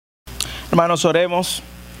Hermanos, oremos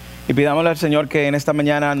y pidámosle al Señor que en esta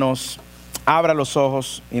mañana nos abra los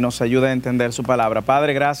ojos y nos ayude a entender su palabra.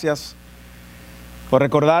 Padre, gracias por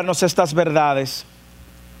recordarnos estas verdades.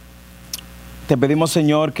 Te pedimos,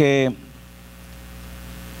 Señor, que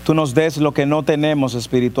tú nos des lo que no tenemos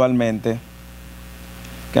espiritualmente,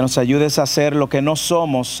 que nos ayudes a hacer lo que no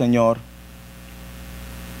somos, Señor,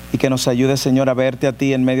 y que nos ayudes, Señor, a verte a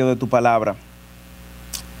ti en medio de tu palabra.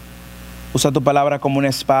 Usa tu palabra como una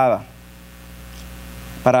espada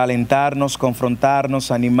para alentarnos,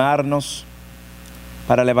 confrontarnos, animarnos,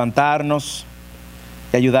 para levantarnos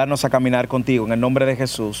y ayudarnos a caminar contigo. En el nombre de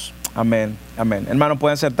Jesús. Amén. Amén. Hermanos,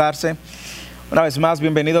 pueden sentarse. Una vez más,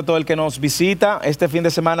 bienvenido a todo el que nos visita. Este fin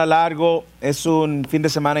de semana largo es un fin de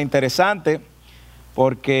semana interesante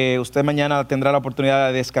porque usted mañana tendrá la oportunidad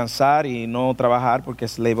de descansar y no trabajar porque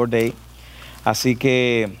es Labor Day. Así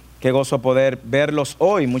que qué gozo poder verlos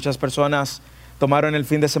hoy. Muchas personas tomaron el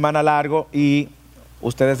fin de semana largo y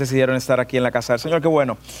ustedes decidieron estar aquí en la casa del Señor. Qué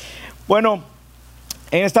bueno. Bueno,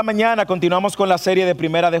 en esta mañana continuamos con la serie de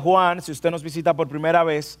Primera de Juan. Si usted nos visita por primera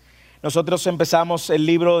vez, nosotros empezamos el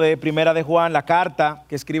libro de Primera de Juan, la carta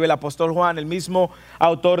que escribe el apóstol Juan, el mismo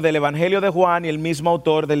autor del Evangelio de Juan y el mismo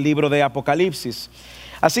autor del libro de Apocalipsis.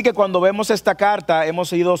 Así que cuando vemos esta carta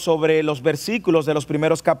hemos ido sobre los versículos de los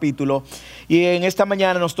primeros capítulos y en esta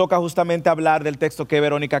mañana nos toca justamente hablar del texto que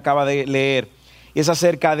Verónica acaba de leer. Y es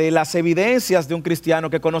acerca de las evidencias de un cristiano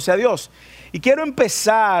que conoce a Dios. Y quiero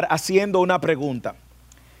empezar haciendo una pregunta.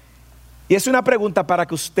 Y es una pregunta para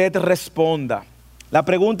que usted responda. La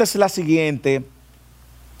pregunta es la siguiente.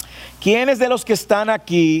 ¿Quiénes de los que están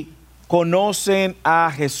aquí conocen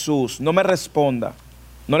a Jesús? No me responda.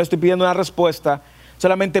 No le estoy pidiendo una respuesta.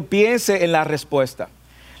 Solamente piense en la respuesta.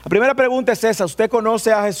 La primera pregunta es esa. ¿Usted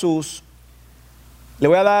conoce a Jesús? Le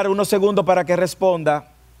voy a dar unos segundos para que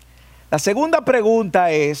responda. La segunda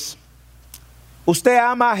pregunta es, ¿usted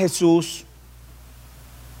ama a Jesús?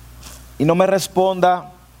 Y no me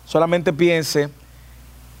responda, solamente piense.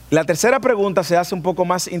 La tercera pregunta se hace un poco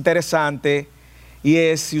más interesante y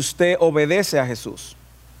es si usted obedece a Jesús.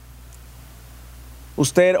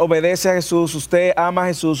 Usted obedece a Jesús, usted ama a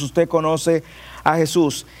Jesús, usted conoce a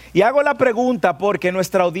Jesús. Y hago la pregunta porque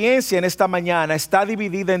nuestra audiencia en esta mañana está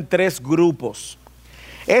dividida en tres grupos.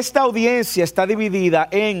 Esta audiencia está dividida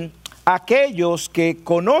en aquellos que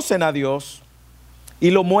conocen a Dios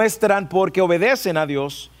y lo muestran porque obedecen a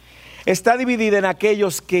Dios. Está dividida en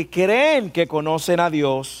aquellos que creen que conocen a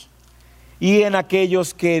Dios y en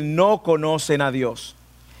aquellos que no conocen a Dios.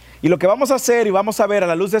 Y lo que vamos a hacer y vamos a ver a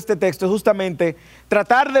la luz de este texto es justamente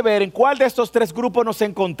tratar de ver en cuál de estos tres grupos nos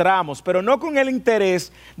encontramos, pero no con el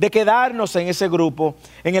interés de quedarnos en ese grupo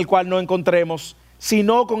en el cual no encontremos,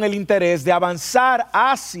 sino con el interés de avanzar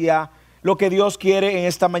hacia lo que Dios quiere en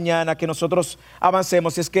esta mañana, que nosotros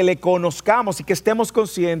avancemos, es que le conozcamos y que estemos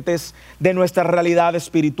conscientes de nuestra realidad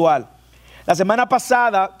espiritual. La semana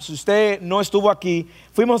pasada, si usted no estuvo aquí,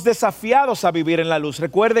 fuimos desafiados a vivir en la luz.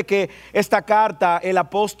 Recuerde que esta carta, el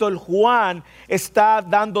apóstol Juan está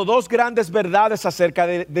dando dos grandes verdades acerca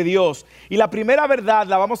de Dios. Y la primera verdad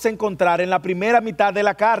la vamos a encontrar en la primera mitad de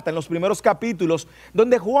la carta, en los primeros capítulos,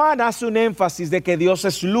 donde Juan hace un énfasis de que Dios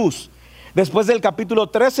es luz. Después del capítulo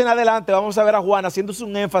 13 en adelante vamos a ver a Juan haciéndose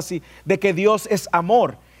un énfasis de que Dios es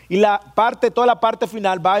amor. Y toda la parte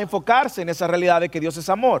final va a enfocarse en esa realidad de que Dios es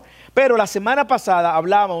amor. Pero la semana pasada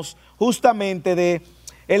hablamos justamente de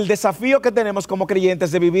el desafío que tenemos como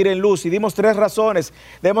creyentes de vivir en luz. Y dimos tres razones.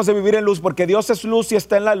 Debemos de vivir en luz porque Dios es luz y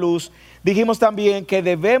está en la luz. Dijimos también que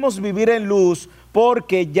debemos vivir en luz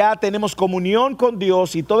porque ya tenemos comunión con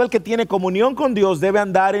Dios y todo el que tiene comunión con Dios debe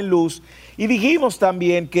andar en luz. Y dijimos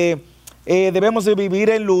también que debemos de vivir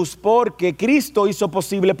en luz porque Cristo hizo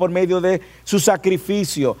posible por medio de su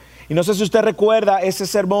sacrificio. Y no sé si usted recuerda ese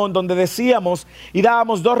sermón donde decíamos y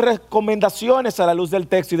dábamos dos recomendaciones a la luz del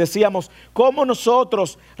texto y decíamos cómo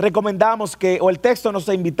nosotros recomendamos o el texto nos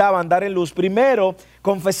invitaba a andar en luz. Primero,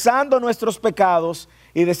 confesando nuestros pecados,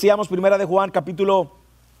 y decíamos Primera de Juan capítulo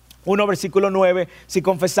 1 versículo 9, si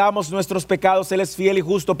confesamos nuestros pecados, Él es fiel y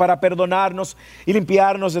justo para perdonarnos y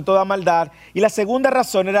limpiarnos de toda maldad. Y la segunda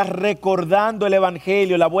razón era recordando el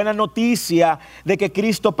Evangelio, la buena noticia de que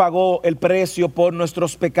Cristo pagó el precio por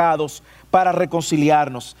nuestros pecados para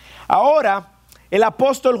reconciliarnos. Ahora, el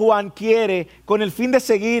apóstol Juan quiere, con el fin de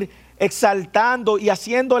seguir exaltando y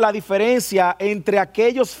haciendo la diferencia entre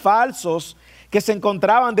aquellos falsos que se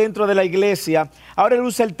encontraban dentro de la iglesia, ahora él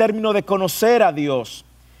usa el término de conocer a Dios.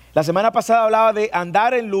 La semana pasada hablaba de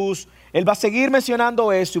andar en luz. Él va a seguir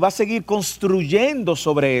mencionando eso y va a seguir construyendo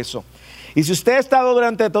sobre eso. Y si usted ha estado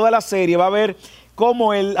durante toda la serie, va a ver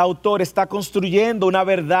cómo el autor está construyendo una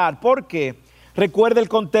verdad. ¿Por qué? Recuerde el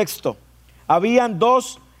contexto. habían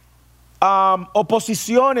dos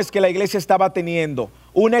oposiciones que la iglesia estaba teniendo.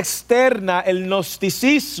 Una externa, el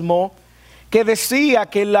gnosticismo, que decía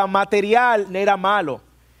que lo material era malo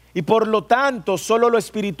y por lo tanto solo lo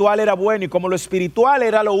espiritual era bueno, y como lo espiritual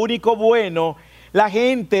era lo único bueno, la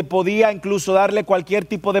gente podía incluso darle cualquier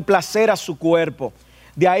tipo de placer a su cuerpo.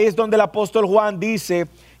 De ahí es donde el apóstol Juan dice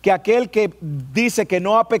que aquel que dice que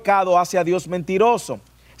no ha pecado hace a Dios mentiroso.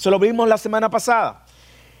 Eso lo vimos la semana pasada.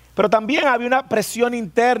 Pero también había una presión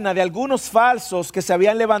interna de algunos falsos que se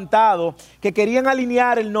habían levantado, que querían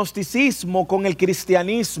alinear el gnosticismo con el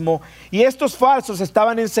cristianismo, y estos falsos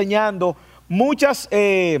estaban enseñando muchas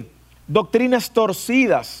doctrinas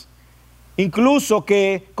torcidas, incluso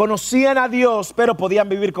que conocían a Dios, pero podían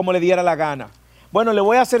vivir como le diera la gana. Bueno, le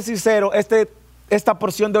voy a ser sincero, esta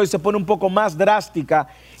porción de hoy se pone un poco más drástica,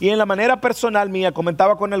 y en la manera personal mía,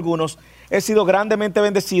 comentaba con algunos, he sido grandemente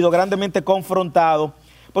bendecido, grandemente confrontado,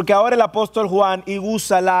 porque ahora el apóstol Juan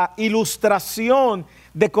usa la ilustración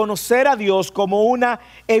de conocer a Dios como una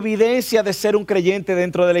evidencia de ser un creyente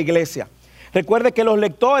dentro de la iglesia. Recuerde que los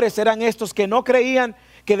lectores eran estos que no creían,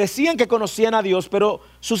 que decían que conocían a Dios, pero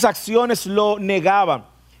sus acciones lo negaban.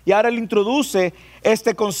 Y ahora él introduce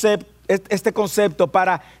este concepto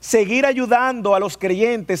para seguir ayudando a los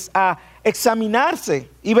creyentes a examinarse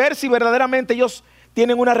y ver si verdaderamente ellos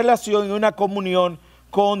tienen una relación y una comunión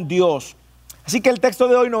con Dios. Así que el texto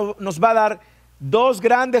de hoy nos va a dar dos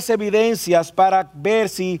grandes evidencias para ver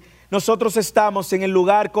si nosotros estamos en el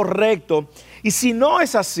lugar correcto, y si no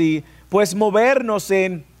es así, pues movernos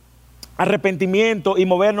en arrepentimiento y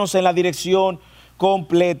movernos en la dirección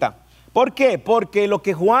completa. ¿Por qué? Porque lo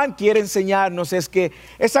que Juan quiere enseñarnos es que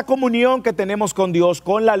esa comunión que tenemos con Dios,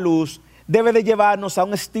 con la luz, debe de llevarnos a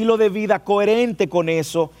un estilo de vida coherente con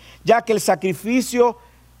eso, ya que el sacrificio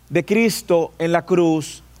de Cristo en la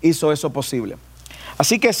cruz hizo eso posible.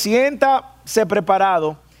 Así que siéntase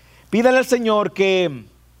preparado, pídale al Señor que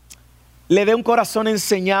le dé un corazón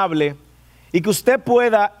enseñable y que usted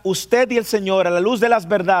pueda, usted y el Señor, a la luz de las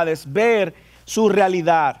verdades, ver su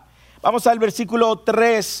realidad. Vamos al versículo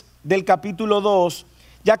 3 del capítulo 2,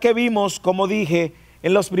 ya que vimos, como dije,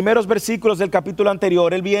 en los primeros versículos del capítulo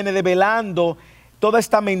anterior, él viene develando toda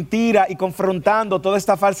esta mentira y confrontando toda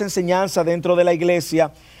esta falsa enseñanza dentro de la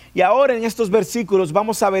iglesia. Y ahora en estos versículos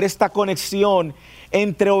vamos a ver esta conexión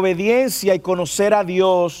entre obediencia y conocer a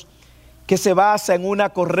Dios, que se basa en una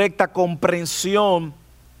correcta comprensión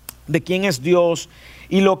de quién es Dios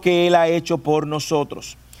y lo que Él ha hecho por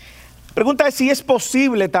nosotros. La pregunta es si es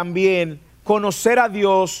posible también conocer a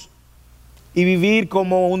Dios y vivir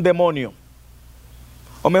como un demonio.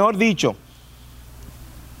 O mejor dicho,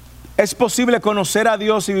 ¿es posible conocer a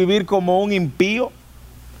Dios y vivir como un impío?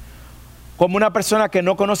 Como una persona que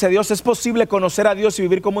no conoce a Dios. ¿Es posible conocer a Dios y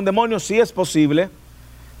vivir como un demonio? Sí, es posible.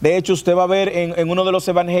 De hecho, usted va a ver en uno de los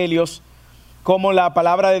evangelios cómo la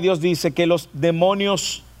palabra de Dios dice que los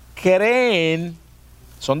demonios creen,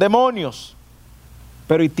 son demonios,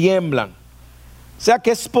 pero y tiemblan. O sea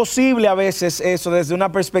que es posible a veces eso desde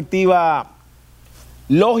una perspectiva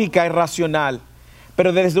lógica y racional,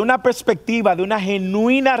 pero desde una perspectiva de una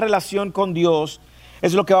genuina relación con Dios,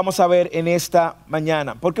 es lo que vamos a ver en esta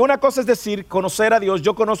mañana. Porque una cosa es decir, conocer a Dios,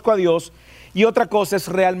 yo conozco a Dios, y otra cosa es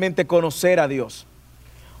realmente conocer a Dios.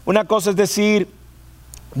 Una cosa es decir,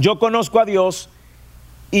 yo conozco a Dios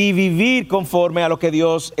y vivir conforme a lo que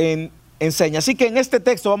Dios enseña. Así que en este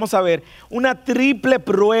texto vamos a ver una triple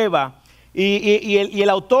prueba, y el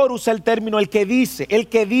autor usa el término el que dice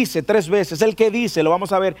 3 veces, el que dice, lo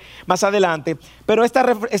vamos a ver más adelante, pero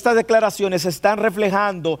estas declaraciones están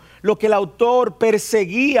reflejando lo que el autor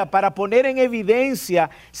perseguía para poner en evidencia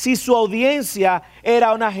si su audiencia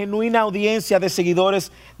era una genuina audiencia de seguidores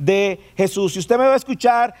de Jesús. Y usted me va a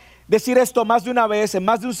escuchar decir esto más de una vez, en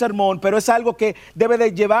más de un sermón, pero es algo que debe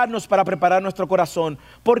de llevarnos para preparar nuestro corazón.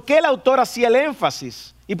 ¿Por qué el autor hacía el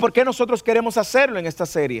énfasis? ¿Y por qué nosotros queremos hacerlo en esta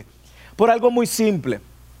serie? Por algo muy simple.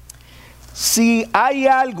 Si hay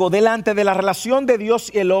algo delante de la relación de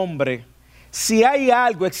Dios y el hombre, si hay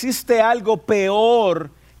algo, existe algo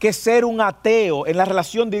peor que ser un ateo en la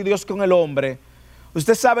relación de Dios con el hombre,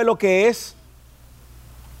 ¿usted sabe lo que es?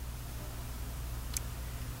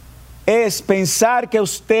 Es pensar que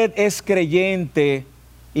usted es creyente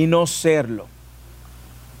y no serlo.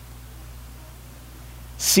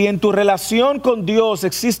 Si en tu relación con Dios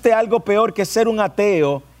existe algo peor que ser un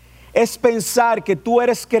ateo, es pensar que tú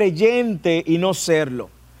eres creyente y no serlo.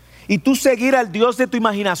 Y tú seguir al Dios de tu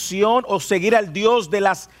imaginación, o seguir al Dios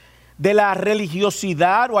de la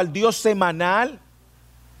religiosidad, o al Dios semanal.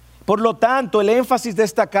 Por lo tanto, el énfasis de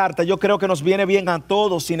esta carta yo creo que nos viene bien a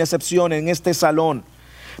todos sin excepción en este salón.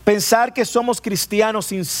 Pensar que somos cristianos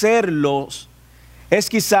sin serlos es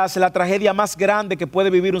quizás la tragedia más grande que puede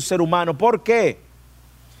vivir un ser humano. ¿Por qué?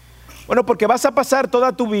 Bueno, porque vas a pasar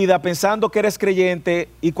toda tu vida pensando que eres creyente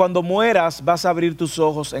y cuando mueras vas a abrir tus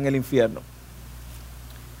ojos en el infierno.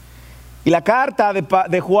 Y la carta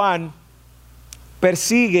de Juan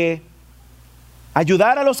persigue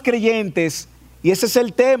ayudar a los creyentes, y ese es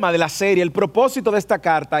el tema de la serie. El propósito de esta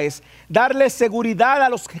carta es darle seguridad a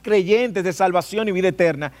los creyentes de salvación y vida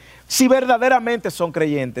eterna, si verdaderamente son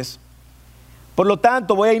creyentes. Por lo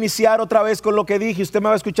tanto, voy a iniciar otra vez con lo que dije, y usted me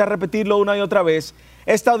va a escuchar repetirlo una y otra vez.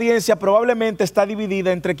 Esta audiencia probablemente está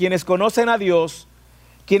dividida entre quienes conocen a Dios,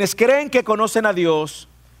 quienes creen que conocen a Dios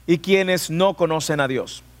y quienes no conocen a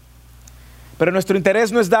Dios. Pero nuestro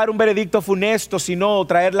interés no es dar un veredicto funesto, sino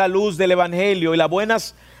traer la luz del Evangelio y la buena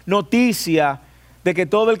noticia de que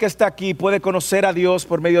todo el que está aquí puede conocer a Dios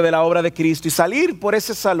por medio de la obra de Cristo y salir por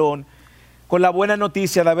ese salón con la buena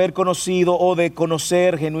noticia de haber conocido o de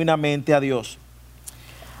conocer genuinamente a Dios.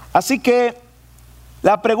 Así que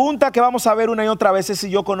la pregunta que vamos a ver una y otra vez es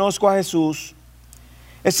si yo conozco a Jesús,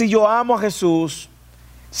 es si yo amo a Jesús,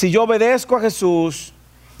 si yo obedezco a Jesús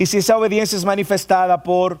y si esa obediencia es manifestada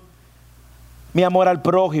por mi amor al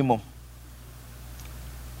prójimo.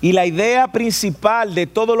 Y la idea principal de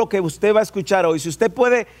todo lo que usted va a escuchar hoy, si usted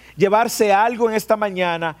puede llevarse algo en esta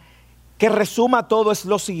mañana que resuma todo, es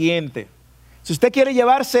lo siguiente. Si usted quiere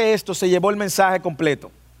llevarse esto, se llevó el mensaje completo.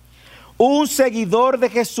 Un seguidor de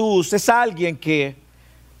Jesús es alguien que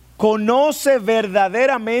conoce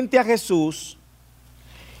verdaderamente a Jesús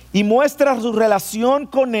y muestra su relación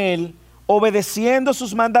con Él obedeciendo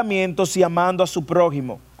sus mandamientos y amando a su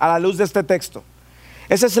prójimo, a la luz de este texto.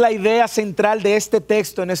 Esa es la idea central de este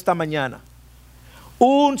texto en esta mañana.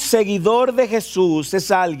 Un seguidor de Jesús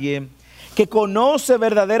es alguien que conoce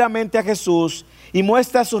verdaderamente a Jesús y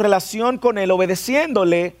muestra su relación con Él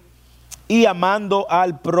obedeciéndole y amando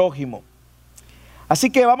al prójimo. Así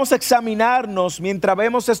que vamos a examinarnos mientras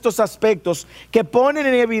vemos estos aspectos que ponen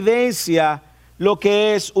en evidencia lo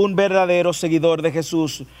que es un verdadero seguidor de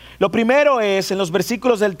Jesús. Lo primero es, en los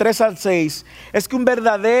versículos del 3 al 6, es que un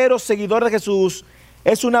verdadero seguidor de Jesús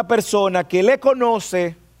es una persona que le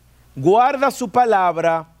conoce, guarda su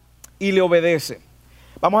palabra y le obedece.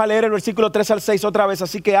 Vamos a leer el versículo 3 al 6 otra vez,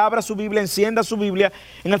 así que abra su Biblia, encienda su Biblia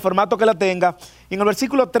en el formato que la tenga. Y en el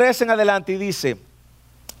versículo 3 en adelante dice: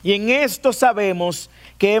 y en esto sabemos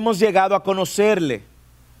que hemos llegado a conocerle.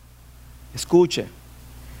 Escuche,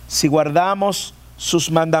 si guardamos sus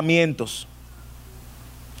mandamientos.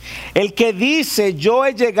 El que dice yo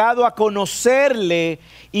he llegado a conocerle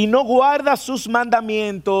y no guarda sus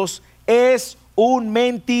mandamientos es un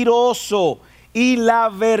mentiroso y la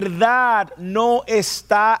verdad no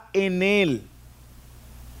está en él.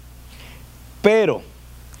 Pero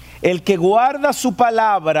el que guarda su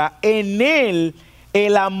palabra, en él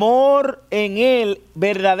el amor, en él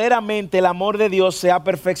verdaderamente el amor de Dios se ha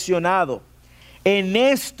perfeccionado. En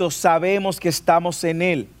esto sabemos que estamos en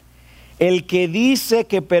él. El que dice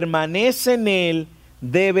que permanece en él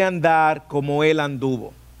debe andar como él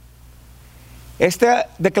anduvo. Esta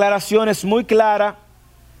declaración es muy clara.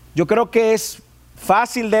 Yo creo que es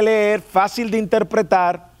fácil de leer, fácil de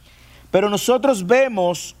interpretar, pero nosotros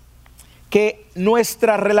vemos que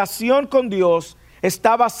nuestra relación con Dios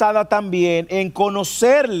está basada también en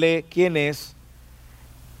conocerle quién es,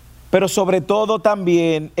 pero sobre todo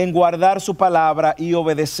también en guardar su palabra y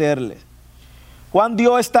obedecerle. Juan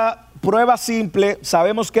dio esta prueba simple,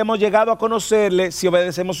 sabemos que hemos llegado a conocerle si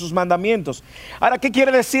obedecemos sus mandamientos. Ahora, ¿qué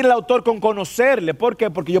quiere decir el autor con conocerle? ¿Por qué?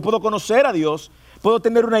 Porque yo puedo conocer a Dios, puedo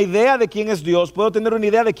tener una idea de quién es Dios, puedo tener una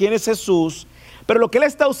idea de quién es Jesús, pero lo que él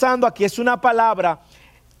está usando aquí es una palabra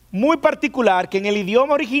muy particular que en el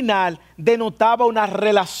idioma original denotaba una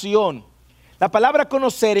relación. La palabra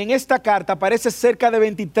conocer en esta carta aparece cerca de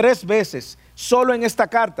 23 veces, solo en esta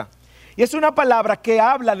carta. Y es una palabra que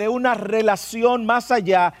habla de una relación más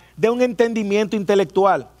allá de un entendimiento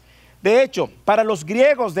intelectual. De hecho, para los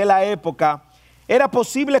griegos de la época, era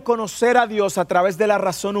posible conocer a Dios a través de la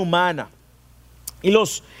razón humana. Y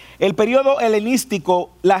el periodo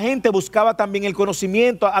helenístico, la gente buscaba también el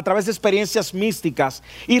conocimiento a través de experiencias místicas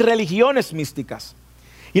y religiones místicas.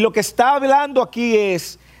 Y lo que está hablando aquí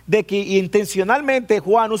es de que intencionalmente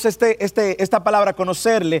Juan usa esta palabra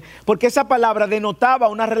conocerle, porque esa palabra denotaba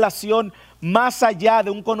una relación más allá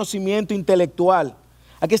de un conocimiento intelectual.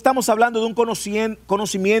 Aquí estamos hablando de un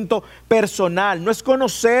conocimiento personal, no es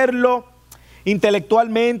conocerlo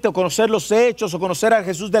intelectualmente o conocer los hechos o conocer a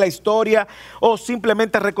Jesús de la historia o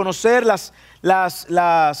simplemente reconocer las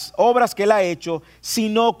obras que él ha hecho,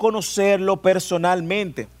 sino conocerlo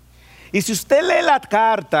personalmente. Y si usted lee la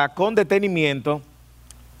carta con detenimiento,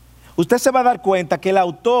 usted se va a dar cuenta que el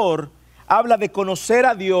autor habla de conocer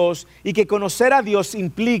a Dios y que conocer a Dios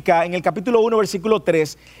implica, en el capítulo 1, versículo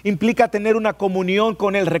 3, implica tener una comunión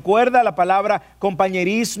con Él. Recuerda la palabra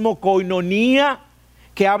compañerismo, koinonía,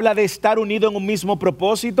 que habla de estar unido en un mismo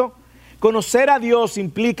propósito. Conocer a Dios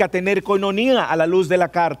implica tener koinonía a la luz de la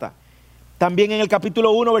carta. También en el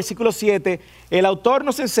capítulo 1, versículo 7, el autor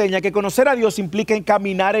nos enseña que conocer a Dios implica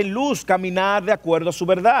caminar en luz, caminar de acuerdo a su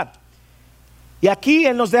verdad. Y aquí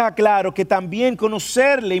él nos deja claro que también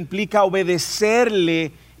conocerle implica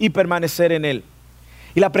obedecerle y permanecer en él.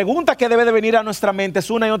 Y la pregunta que debe de venir a nuestra mente es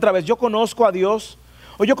una y otra vez: ¿yo conozco a Dios?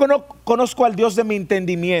 ¿O yo conozco al Dios de mi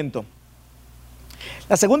entendimiento?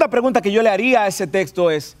 La segunda pregunta que yo le haría a ese texto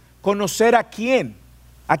es: ¿conocer a quién?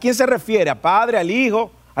 ¿A quién se refiere? ¿A Padre, al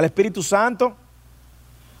Hijo, al Espíritu Santo?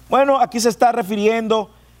 Bueno, aquí se está refiriendo,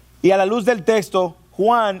 y a la luz del texto,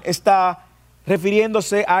 Juan está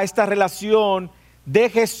refiriéndose a esta relación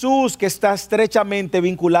de Jesús que está estrechamente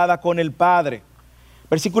vinculada con el Padre.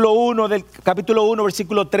 Versículo 1 del capítulo 1,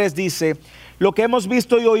 versículo 3 dice: lo que hemos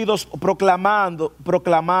visto y oído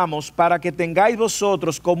proclamamos para que tengáis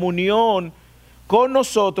vosotros comunión con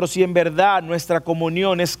nosotros, y en verdad nuestra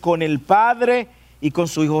comunión es con el Padre y con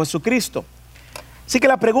su Hijo Jesucristo. Así que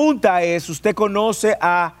la pregunta es: ¿usted conoce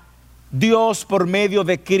a Dios por medio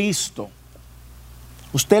de Cristo?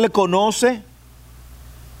 ¿Usted le conoce?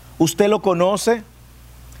 ¿Usted lo conoce?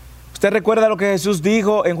 ¿Usted recuerda lo que Jesús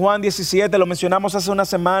dijo en Juan 17? Lo mencionamos hace unas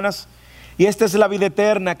semanas. Y esta es la vida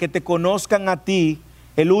eterna, que te conozcan a ti,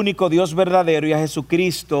 el único Dios verdadero, y a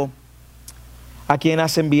Jesucristo, a quien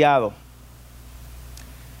has enviado.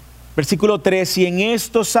 Versículo 3: y en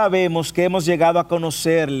esto sabemos que hemos llegado a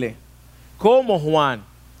conocerle. ¿Cómo, Juan?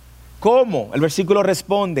 ¿Cómo? El versículo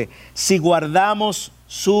responde: si guardamos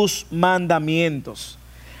sus mandamientos.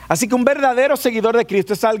 Así que un verdadero seguidor de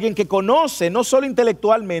Cristo es alguien que conoce, no solo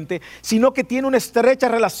intelectualmente, sino que tiene una estrecha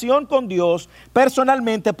relación con Dios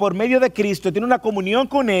personalmente por medio de Cristo, tiene una comunión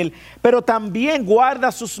con Él, pero también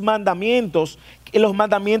guarda sus mandamientos, los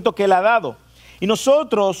mandamientos que Él ha dado. Y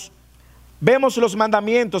nosotros vemos los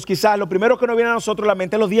mandamientos, quizás lo primero que nos viene a nosotros a la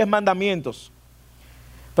mente es los 10 mandamientos.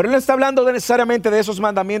 Pero Él no está hablando necesariamente de esos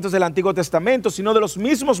mandamientos del Antiguo Testamento, sino de los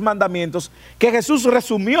mismos mandamientos que Jesús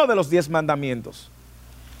resumió de los 10 mandamientos.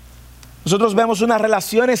 Nosotros vemos una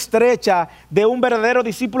relación estrecha de un verdadero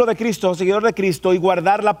discípulo de Cristo, seguidor de Cristo, y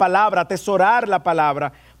guardar la palabra, atesorar la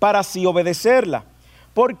palabra para así obedecerla.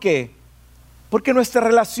 ¿Por qué? Porque nuestra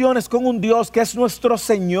relación es con un Dios que es nuestro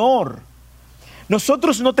Señor.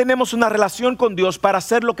 Nosotros no tenemos una relación con Dios para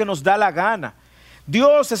hacer lo que nos da la gana.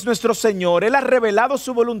 Dios es nuestro Señor. Él ha revelado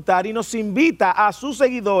su voluntad y nos invita a sus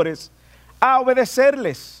seguidores a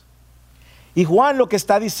obedecerles. Y Juan lo que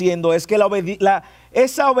está diciendo es que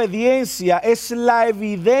esa obediencia es la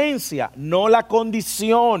evidencia, no la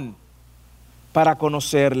condición para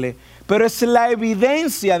conocerle, pero es la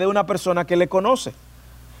evidencia de una persona que le conoce.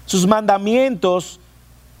 Sus mandamientos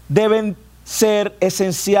deben ser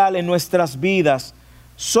esenciales en nuestras vidas,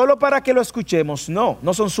 solo para que lo escuchemos.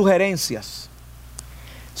 No son sugerencias,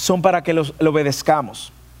 son para que lo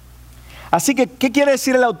obedezcamos. Así que, ¿qué quiere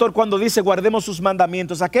decir el autor cuando dice guardemos sus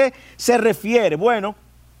mandamientos? ¿A qué se refiere? Bueno,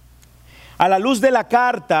 a la luz de la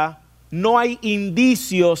carta, no hay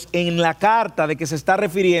indicios en la carta de que se está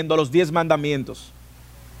refiriendo a los 10 mandamientos.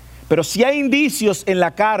 Pero sí hay indicios en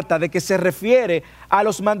la carta de que se refiere a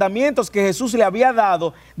los mandamientos que Jesús le había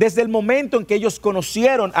dado desde el momento en que ellos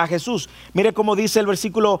conocieron a Jesús. Mire cómo dice el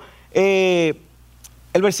versículo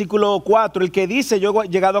 4, el que dice yo he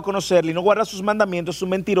llegado a conocerle y no guarda sus mandamientos es un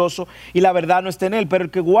mentiroso y la verdad no está en él, pero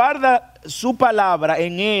el que guarda su palabra,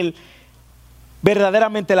 en él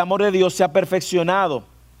verdaderamente el amor de Dios se ha perfeccionado.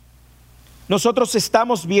 Nosotros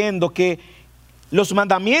estamos viendo que los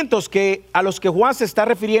mandamientos a los que Juan se está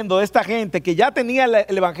refiriendo, de esta gente que ya tenía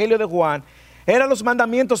el evangelio de Juan, eran los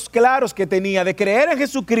mandamientos claros que tenía de creer en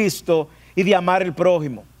Jesucristo y de amar al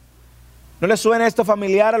prójimo. ¿No le suena esto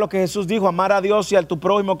familiar a lo que Jesús dijo? Amar a Dios y a tu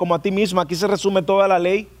prójimo como a ti mismo. Aquí se resume toda la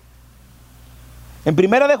ley. En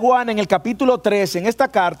primera de Juan, en el capítulo 13, en esta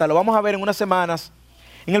carta, lo vamos a ver en unas semanas,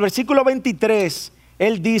 en el versículo 23,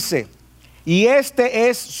 él dice, y este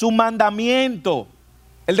es su mandamiento,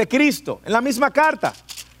 el de Cristo, en la misma carta,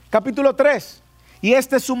 capítulo 3, y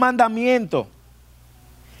este es su mandamiento,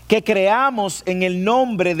 que creamos en el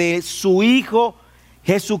nombre de su Hijo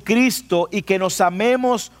Jesucristo y que nos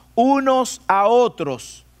amemos unos a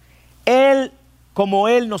otros, Él como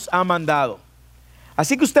Él nos ha mandado.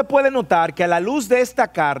 Así que usted puede notar que a la luz de esta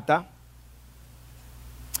carta,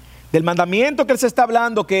 del mandamiento que Él se está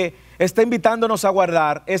hablando, que está invitándonos a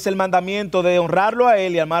guardar, es el mandamiento de honrarlo a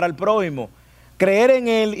Él y amar al prójimo, creer en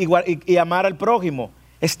Él y amar al prójimo,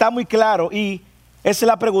 está muy claro y esa es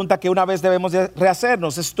la pregunta que una vez debemos de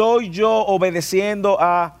rehacernos. ¿Estoy yo obedeciendo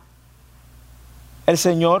a el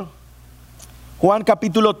Señor? Juan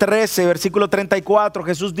capítulo 13, versículo 34,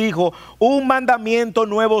 Jesús dijo: un mandamiento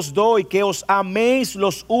nuevo os doy, que os améis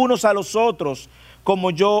los unos a los otros,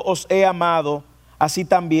 como yo os he amado, así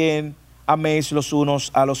también améis los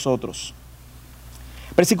unos a los otros.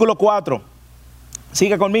 Versículo 4,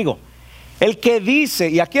 siga conmigo. El que dice,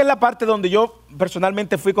 y aquí es la parte donde yo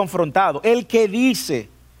personalmente fui confrontado, el que dice,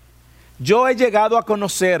 yo he llegado a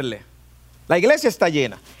conocerle, la iglesia está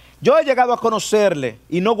llena, yo he llegado a conocerle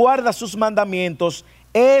y no guarda sus mandamientos,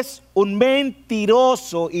 es un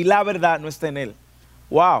mentiroso y la verdad no está en él.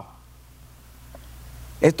 Wow.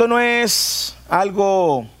 Esto no es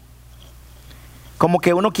algo como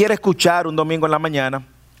que uno quiere escuchar un domingo en la mañana,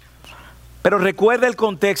 pero recuerda el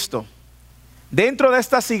contexto. Dentro de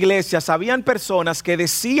estas iglesias habían personas que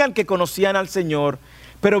decían que conocían al Señor,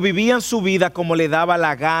 pero vivían su vida como le daba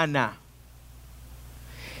la gana.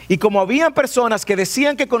 Y como habían personas que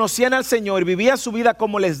decían que conocían al Señor y vivían su vida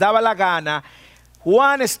como les daba la gana,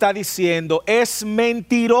 Juan está diciendo, es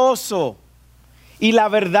mentiroso y la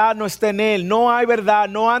verdad no está en él. No hay verdad,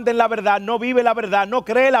 no anda en la verdad, no vive la verdad, no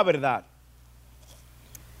cree la verdad.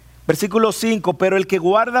 Versículo 5, pero el que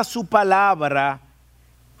guarda su palabra,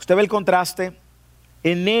 usted ve el contraste,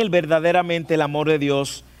 en él verdaderamente el amor de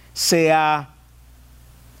Dios se ha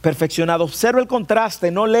perfeccionado. Observa el contraste,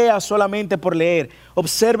 no lea solamente por leer,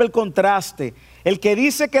 observa el contraste. El que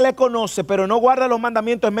dice que le conoce pero no guarda los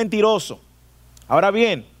mandamientos es mentiroso. Ahora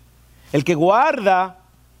bien, el que guarda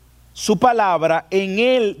su palabra, en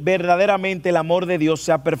él verdaderamente el amor de Dios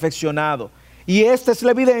se ha perfeccionado. Y esta es la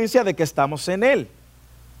evidencia de que estamos en él.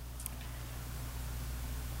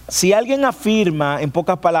 Si alguien afirma, en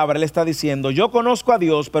pocas palabras, él está diciendo, yo conozco a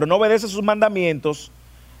Dios pero no obedece sus mandamientos,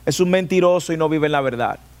 es un mentiroso y no vive en la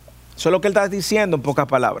verdad. Eso es lo que él está diciendo en pocas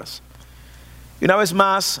palabras. Y una vez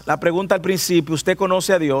más, la pregunta al principio, ¿usted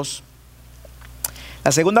conoce a Dios?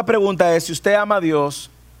 La segunda pregunta es si usted ama a Dios.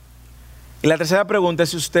 Y la tercera pregunta es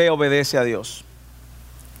si usted obedece a Dios.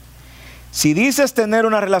 Si dices tener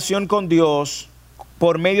una relación con Dios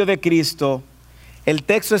por medio de Cristo, el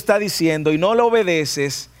texto está diciendo, y no lo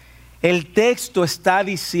obedeces, el texto está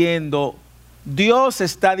diciendo, Dios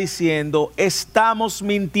está diciendo, estamos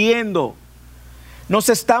mintiendo. Nos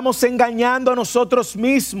estamos engañando a nosotros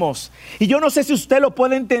mismos. Y yo no sé si usted lo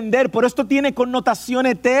puede entender, pero esto tiene connotación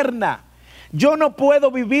eterna. Yo no puedo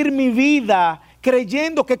vivir mi vida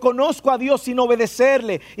creyendo que conozco a Dios sin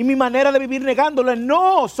obedecerle. Y mi manera de vivir negándole.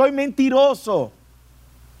 No, soy mentiroso.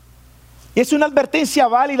 Y es una advertencia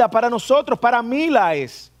válida para nosotros, para mí la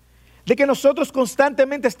es. De que nosotros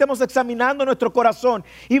constantemente estemos examinando nuestro corazón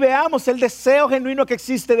y veamos el deseo genuino que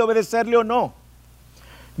existe de obedecerle o no.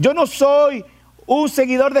 Yo no soy un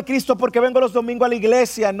seguidor de Cristo porque vengo los domingos a la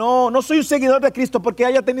iglesia, no soy un seguidor de Cristo porque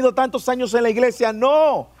haya tenido tantos años en la iglesia,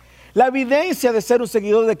 no. La evidencia de ser un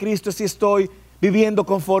seguidor de Cristo es si estoy viviendo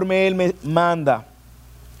conforme Él me manda.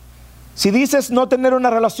 Si dices no tener una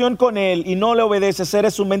relación con Él y no le obedeces,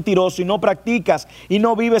 eres un mentiroso y no practicas y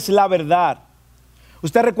no vives la verdad.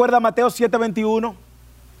 ¿Usted recuerda Mateo 7:21?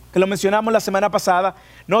 Que lo mencionamos la semana pasada.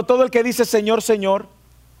 No todo el que dice Señor, Señor,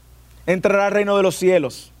 entrará al reino de los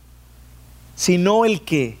cielos. Sino el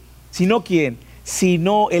que, sino quién,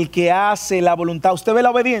 sino el que hace la voluntad. ¿Usted ve la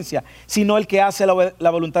obediencia? Sino el que hace la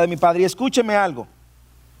voluntad de mi Padre. Y escúcheme algo.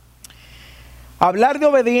 Hablar de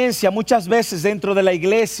obediencia muchas veces dentro de la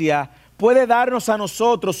iglesia puede darnos a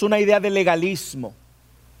nosotros una idea de legalismo.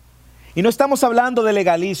 Y no estamos hablando de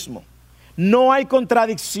legalismo. No hay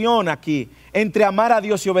contradicción aquí entre amar a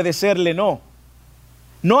Dios y obedecerle, no.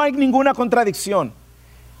 No hay ninguna contradicción.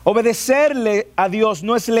 Obedecerle a Dios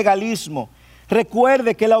no es legalismo.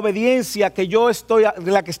 Recuerde que la obediencia que yo estoy,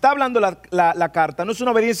 de la que está hablando la carta, no es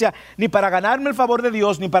una obediencia ni para ganarme el favor de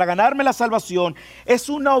Dios, ni para ganarme la salvación. Es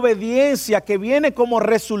una obediencia que viene como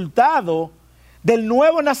resultado del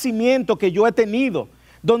nuevo nacimiento que yo he tenido,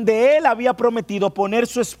 donde Él había prometido poner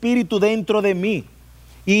su espíritu dentro de mí.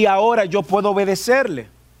 Y ahora yo puedo obedecerle.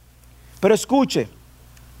 Pero escuche,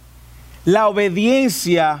 la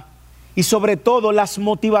obediencia y sobre todo las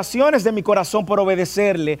motivaciones de mi corazón por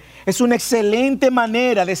obedecerle es una excelente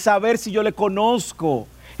manera de saber si yo le conozco.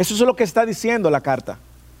 Eso es lo que está diciendo la carta.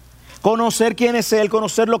 Conocer quién es Él,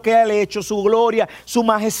 conocer lo que Él ha hecho, su gloria, su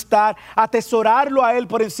majestad, atesorarlo a Él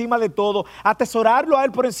por encima de todo, atesorarlo a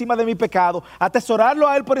Él por encima de mi pecado, atesorarlo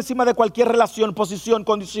a Él por encima de cualquier relación, posición,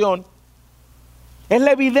 condición. Es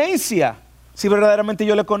la evidencia si verdaderamente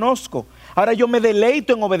yo le conozco. Ahora yo me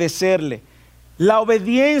deleito en obedecerle. La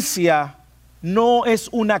obediencia no es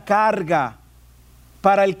una carga.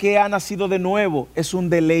 para el que ha nacido de nuevo es un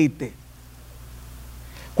deleite.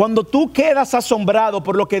 Cuando tú quedas asombrado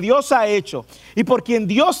por lo que Dios ha hecho y por quien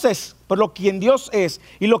Dios es,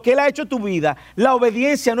 y lo que Él ha hecho en tu vida, la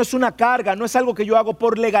obediencia no es una carga, no es algo que yo hago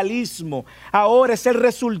por legalismo. Ahora es el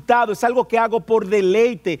resultado, es algo que hago por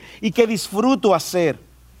deleite y que disfruto hacer.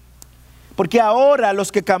 Porque ahora los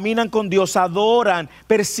que caminan con Dios adoran,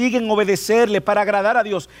 persiguen obedecerle para agradar a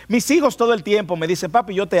Dios. Mis hijos todo el tiempo me dicen,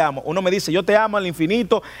 papi, yo te amo. Uno me dice, yo te amo al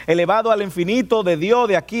infinito, elevado al infinito, de Dios,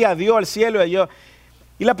 de aquí a Dios, al cielo y a Dios.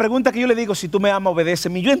 Y la pregunta que yo le digo, si tú me amas,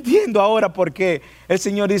 obedéceme. Yo entiendo ahora por qué el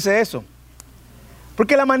Señor dice eso.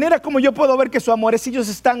 Porque la manera como yo puedo ver que su amor es si ellos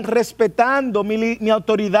están respetando mi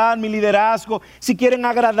autoridad, mi liderazgo, si quieren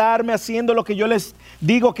agradarme haciendo lo que yo les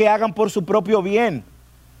digo que hagan por su propio bien.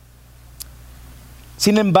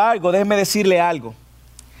 Sin embargo, déjeme decirle algo.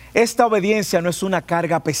 Esta obediencia no es una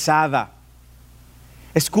carga pesada.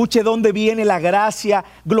 Escuche dónde viene la gracia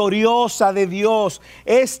gloriosa de Dios.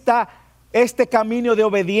 Este camino de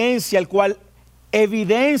obediencia, el cual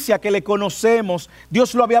evidencia que le conocemos,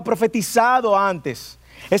 Dios lo había profetizado antes.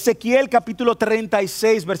 Ezequiel capítulo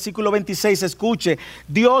 36, versículo 26, escuche,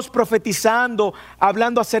 Dios profetizando,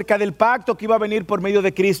 hablando acerca del pacto que iba a venir por medio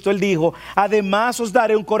de Cristo. Él dijo, además os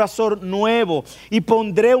daré un corazón nuevo y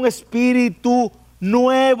pondré un espíritu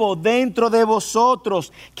nuevo dentro de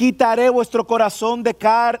vosotros. Quitaré vuestro corazón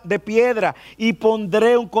de piedra y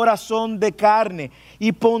pondré un corazón de carne.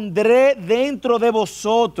 Y pondré dentro de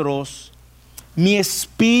vosotros mi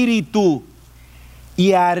espíritu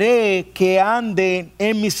y haré que anden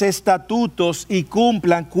en mis estatutos y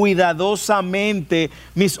cumplan cuidadosamente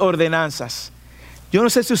mis ordenanzas. Yo no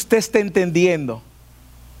sé si usted está entendiendo,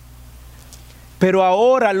 pero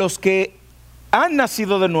ahora los que han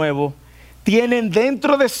nacido de nuevo tienen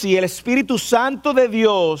dentro de sí el Espíritu Santo de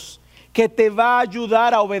Dios que te va a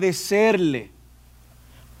ayudar a obedecerle.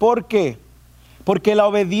 ¿Por qué? Porque la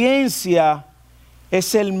obediencia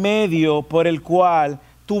es el medio por el cual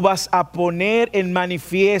tú vas a poner en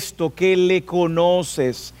manifiesto que le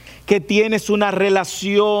conoces, que tienes una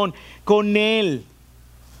relación con Él.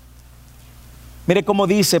 Mire cómo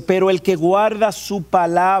dice, pero el que guarda su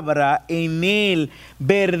palabra, en él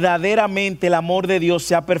verdaderamente el amor de Dios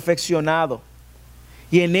se ha perfeccionado.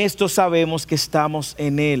 Y en esto sabemos que estamos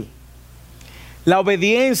en Él. La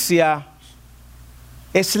obediencia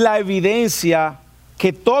es la evidencia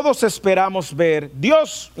que todos esperamos ver.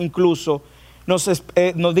 Dios incluso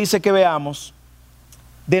nos dice que veamos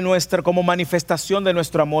como manifestación de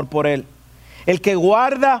nuestro amor por Él. El que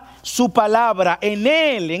guarda su palabra, en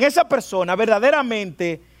él, en esa persona,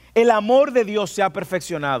 verdaderamente el amor de Dios se ha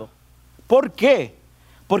perfeccionado. ¿Por qué?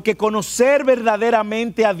 Porque conocer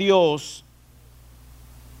verdaderamente a Dios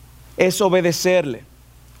es obedecerle.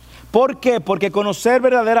 ¿Por qué? Porque conocer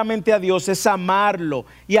verdaderamente a Dios es amarlo,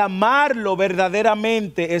 y amarlo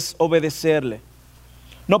verdaderamente es obedecerle.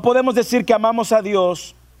 No podemos decir que amamos a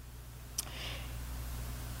Dios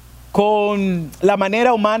con la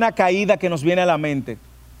manera humana caída que nos viene a la mente.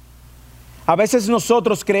 A veces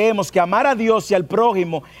nosotros creemos que amar a Dios y al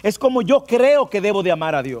prójimo es como yo creo que debo de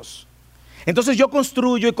amar a Dios. Entonces yo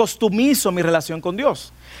construyo y costumizo mi relación con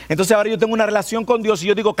Dios. Entonces ahora yo tengo una relación con Dios y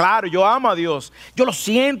yo digo, claro, yo amo a Dios. Yo lo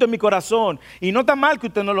siento en mi corazón. Y no está mal que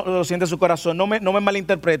usted no lo siente en su corazón, no me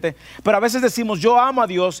malinterprete. Pero a veces decimos, yo amo a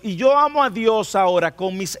Dios, y yo amo a Dios ahora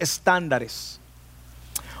con mis estándares.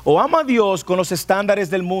 O amo a Dios con los estándares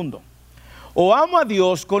del mundo, o amo a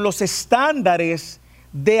Dios con los estándares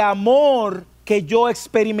de amor que yo he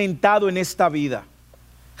experimentado en esta vida.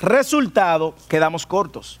 Resultado, quedamos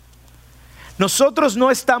cortos. Nosotros no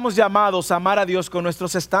estamos llamados a amar a Dios con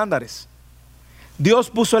nuestros estándares. Dios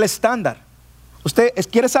puso el estándar. ¿Usted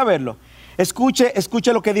quiere saberlo? Escuche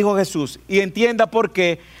lo que dijo Jesús y entienda por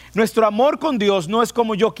qué nuestro amor con Dios no es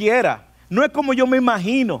como yo quiera, no es como yo me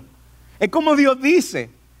imagino, es como Dios dice.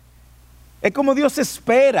 Es como Dios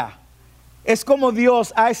espera, es como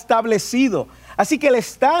Dios ha establecido. Así que el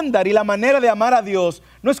estándar y la manera de amar a Dios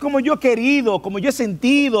no es como yo he querido, como yo he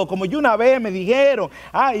sentido, como yo una vez me dijeron,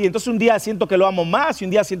 y entonces un día siento que lo amo más y un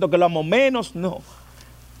día siento que lo amo menos. No.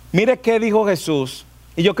 Mire qué dijo Jesús,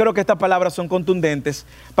 y yo creo que estas palabras son contundentes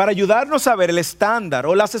para ayudarnos a ver el estándar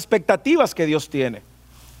o las expectativas que Dios tiene.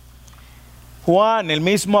 Juan, el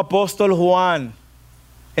mismo apóstol Juan,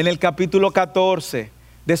 en el capítulo 14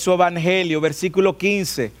 de su evangelio, versículo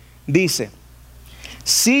 15, dice,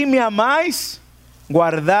 si me amáis,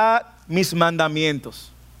 guardad mis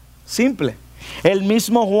mandamientos. Simple. El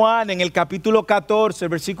mismo Juan en el capítulo 14,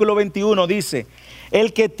 versículo 21 dice,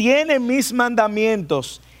 el que tiene mis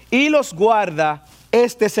mandamientos y los guarda,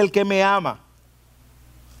 este es el que me ama.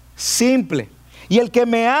 Simple. Y el que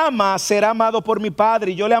me ama será amado por mi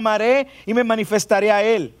Padre, y yo le amaré y me manifestaré a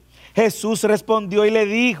él. Jesús respondió y le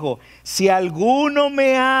dijo, si alguno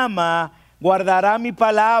me ama, guardará mi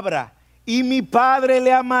palabra, y mi Padre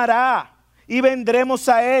le amará, y vendremos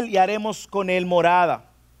a él y haremos con él morada.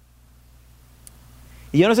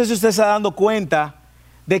 Y yo no sé si usted se está dando cuenta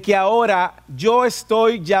de que ahora yo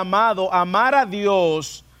estoy llamado a amar a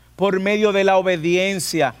Dios por medio de la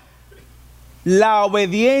obediencia. La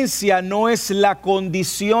obediencia no es la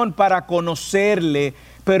condición para conocerle,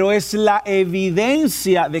 pero es la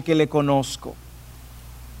evidencia de que le conozco.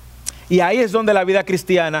 Y ahí es donde la vida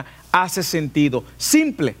cristiana hace sentido.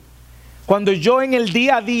 Simple. Cuando yo en el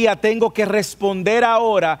día a día tengo que responder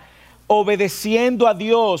ahora obedeciendo a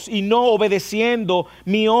Dios y no obedeciendo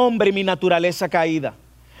mi hombre y mi naturaleza caída.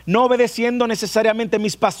 No obedeciendo necesariamente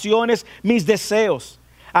mis pasiones, mis deseos.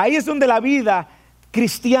 Ahí es donde la vida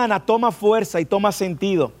cristiana toma fuerza y toma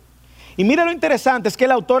sentido. Y mira lo interesante, es que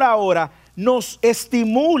el autor ahora nos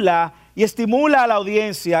estimula y estimula a la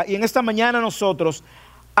audiencia y en esta mañana nosotros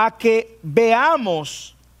a que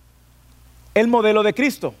veamos el modelo de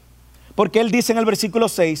Cristo. Porque él dice en el versículo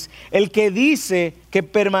 6, el que dice que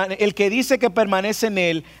permanece en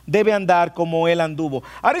él debe andar como él anduvo.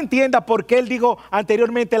 Ahora entienda por qué él dijo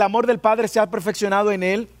anteriormente el amor del Padre se ha perfeccionado en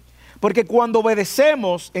él. Porque cuando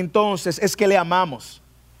obedecemos, entonces es que le amamos.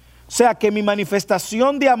 O sea que mi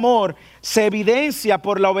manifestación de amor se evidencia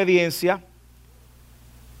por la obediencia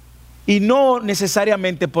y no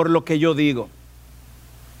necesariamente por lo que yo digo.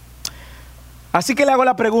 Así que le hago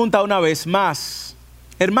la pregunta una vez más.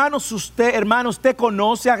 Hermano, ¿usted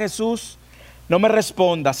conoce a Jesús? No me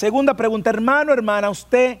responda. Segunda pregunta, hermana,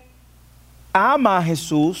 ¿usted ama a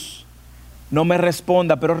Jesús? No me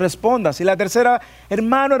responda, pero responda. Si la tercera,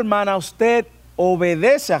 hermana, usted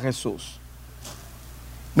obedece a Jesús.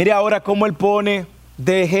 Mire ahora cómo él pone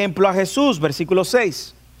de ejemplo a Jesús, versículo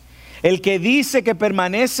 6. El que dice que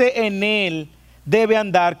permanece en él debe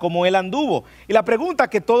andar como él anduvo. Y la pregunta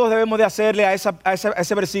que todos debemos de hacerle a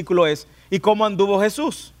ese versículo es, ¿y cómo anduvo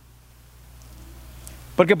Jesús?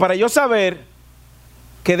 Porque para yo saber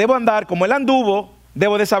que debo andar como él anduvo,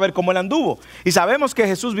 debo de saber cómo él anduvo. Y sabemos que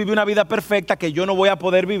Jesús vivió una vida perfecta que yo no voy a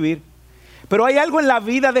poder vivir. Pero hay algo en la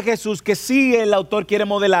vida de Jesús que sí el autor quiere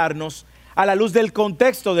modelarnos a la luz del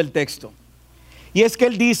contexto del texto. Y es que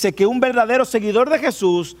él dice que un verdadero seguidor de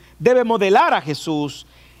Jesús debe modelar a Jesús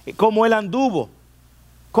como él anduvo.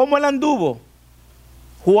 ¿Cómo él anduvo?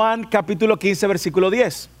 Juan capítulo 15 versículo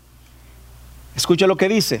 10. Escucha lo que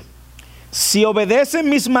dice. Si obedecen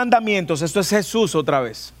mis mandamientos, esto es Jesús otra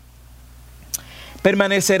vez,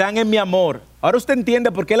 permanecerán en mi amor. Ahora usted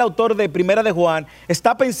entiende por qué el autor de Primera de Juan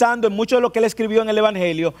está pensando en mucho de lo que él escribió en el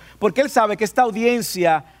Evangelio, porque él sabe que esta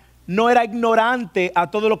audiencia no era ignorante a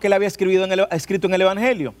todo lo que él había escrito en el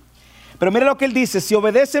Evangelio. Pero mire lo que él dice, si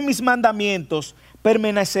obedecen mis mandamientos,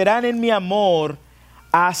 permanecerán en mi amor,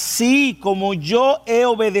 así como yo he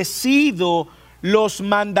obedecido los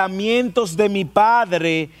mandamientos de mi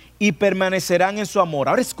Padre y permanecerán en su amor.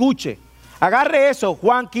 Ahora escuche, agarre eso,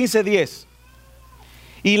 Juan 15:10.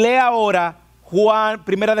 Y lee ahora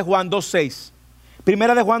Primera de Juan 2:6.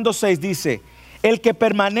 Primera de Juan 2:6 dice, el que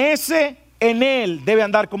permanece en él debe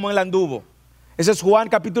andar como él anduvo. Ese es Juan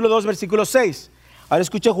capítulo 2 versículo 6. Ahora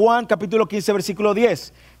escuche Juan capítulo 15 versículo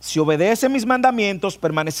 10. Si obedecen mis mandamientos,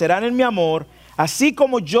 permanecerán en mi amor, así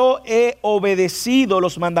como yo he obedecido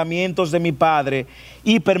los mandamientos de mi Padre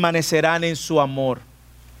y permanecerán en su amor.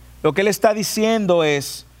 Lo que él está diciendo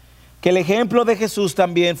es que el ejemplo de Jesús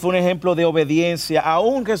también fue un ejemplo de obediencia,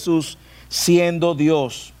 aún Jesús siendo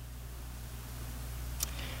Dios.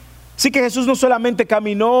 Así que Jesús no solamente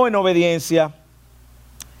caminó en obediencia,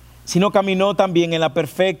 sino caminó también en la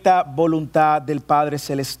perfecta voluntad del Padre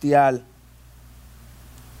Celestial.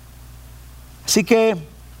 Así que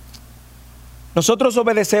nosotros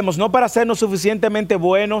obedecemos no para hacernos suficientemente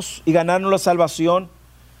buenos y ganarnos la salvación,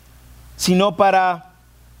 sino para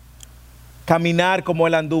caminar como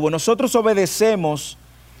él anduvo. Nosotros obedecemos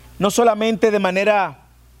no solamente de manera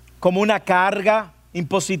como una carga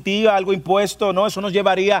impositiva, algo impuesto, no, eso nos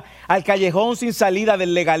llevaría al callejón sin salida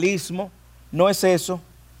del legalismo, no es eso,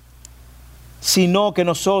 sino que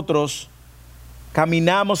nosotros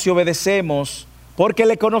caminamos y obedecemos porque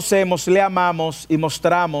le conocemos, le amamos y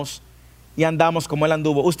mostramos y andamos como él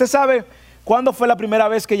anduvo. ¿Usted sabe cuándo fue la primera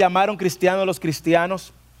vez que llamaron cristianos a los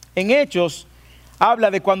cristianos? En Hechos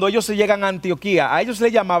habla de cuando ellos se llegan a Antioquía. A ellos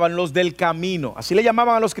le llamaban los del camino. Así le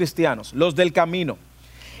llamaban a los cristianos, los del camino.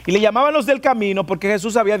 Y le llamaban los del camino porque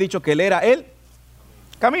Jesús había dicho que él era el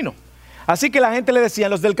camino. Así que la gente le decía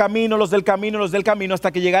los del camino, los del camino, los del camino,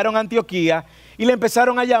 hasta que llegaron a Antioquía y le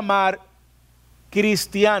empezaron a llamar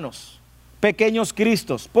cristianos. pequeños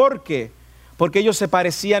Cristos. ¿Por qué? Porque ellos se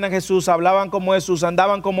parecían a Jesús, hablaban como Jesús,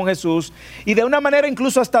 andaban como Jesús, y de una manera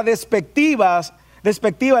incluso hasta despectiva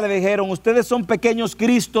le dijeron: ustedes son pequeños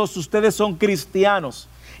Cristos, ustedes son cristianos.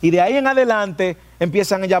 Y de ahí en adelante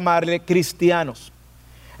empiezan a llamarle cristianos.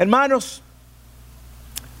 Hermanos,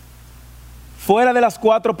 fuera de las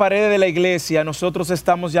cuatro paredes de la iglesia, nosotros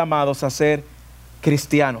estamos llamados a ser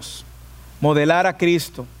cristianos, modelar a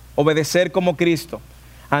Cristo, obedecer como Cristo,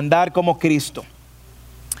 andar como Cristo.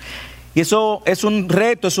 Y eso es un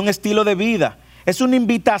reto, es un estilo de vida, es una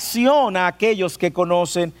invitación a aquellos que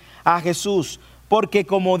conocen a Jesús. Porque,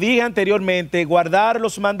 como dije anteriormente, guardar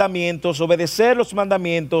los mandamientos, obedecer los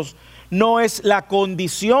mandamientos, no es la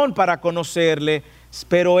condición para conocerle,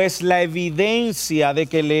 pero es la evidencia de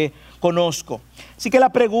que le conozco. Así que la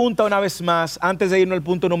pregunta, una vez más, antes de irnos al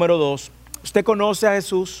punto número 2, ¿usted conoce a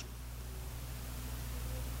Jesús?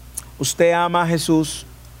 ¿Usted ama a Jesús?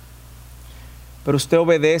 ¿Pero usted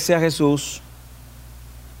obedece a Jesús?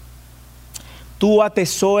 ¿Tú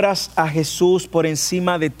atesoras a Jesús por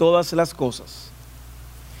encima de todas las cosas?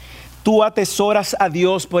 Tú atesoras a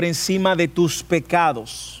Dios por encima de tus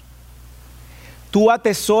pecados. Tú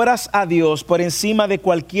atesoras a Dios por encima de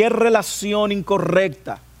cualquier relación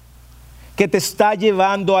incorrecta que te está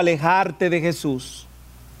llevando a alejarte de Jesús.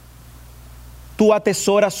 Tú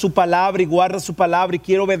atesoras su palabra y guardas su palabra y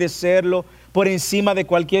quieres obedecerlo por encima de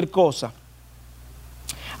cualquier cosa.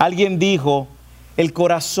 Alguien dijo: el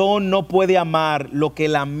corazón no puede amar lo que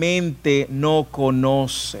la mente no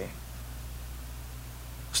conoce.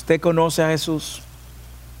 ¿Usted conoce a Jesús?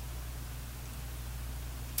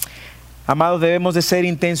 Amados, debemos de ser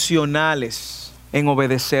intencionales en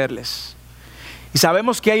obedecerles. Y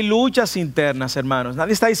sabemos que hay luchas internas, hermanos.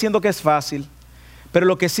 Nadie está diciendo que es fácil. Pero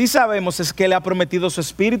lo que sí sabemos es que Él ha prometido su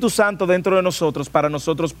Espíritu Santo dentro de nosotros para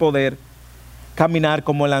nosotros poder caminar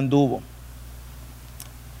como Él anduvo.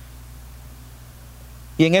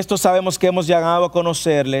 Y en esto sabemos que hemos llegado a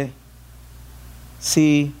conocerle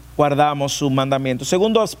si guardamos su mandamiento.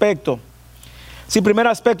 Segundo aspecto. Sí, primer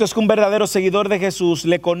aspecto es que un verdadero seguidor de Jesús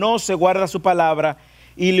le conoce, guarda su palabra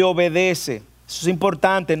y le obedece. Eso es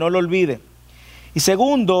importante, no lo olvide. Y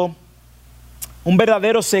segundo, un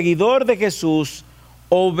verdadero seguidor de Jesús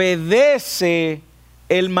obedece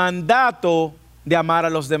el mandato de amar a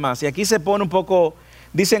los demás. Y aquí se pone un poco,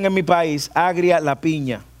 dicen en mi país, agria la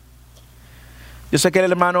piña. Yo sé que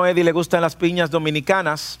al hermano Eddie le gustan las piñas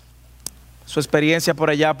dominicanas. Su experiencia por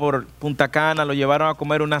allá, por Punta Cana, lo llevaron a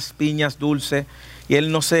comer unas piñas dulces. Y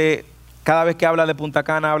él no sé, cada vez que habla de Punta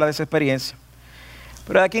Cana, habla de esa experiencia.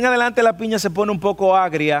 Pero de aquí en adelante la piña se pone un poco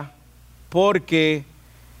agria porque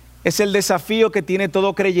es el desafío que tiene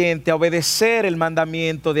todo creyente a obedecer el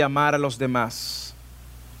mandamiento de amar a los demás.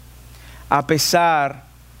 A pesar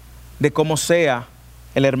de cómo sea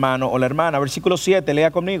el hermano o la hermana. Versículo 7,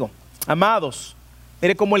 lea conmigo. Amados,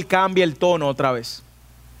 mire cómo él cambia el tono otra vez.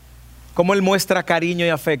 Cómo él muestra cariño y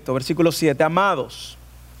afecto. Versículo 7, amados,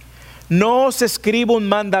 no os escribo un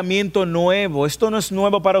mandamiento nuevo. Esto no es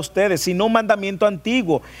nuevo para ustedes, sino un mandamiento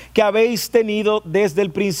antiguo que habéis tenido desde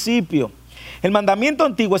el principio. El mandamiento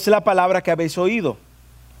antiguo es la palabra que habéis oído.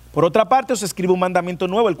 Por otra parte, os escribo un mandamiento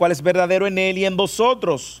nuevo, el cual es verdadero en él y en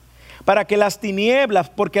vosotros, para que las tinieblas,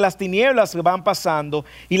 porque las tinieblas van pasando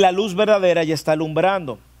y la luz verdadera ya está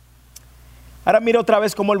alumbrando. Ahora mira otra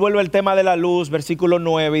vez cómo él vuelve al tema de la luz, versículo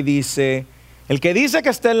 9, y dice: el que dice que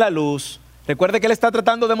está en la luz, recuerde que él está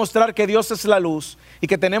tratando de mostrar que Dios es la luz y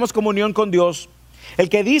que tenemos comunión con Dios. El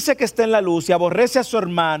que dice que está en la luz y aborrece a su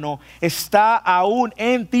hermano, está aún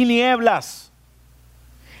en tinieblas.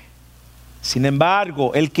 Sin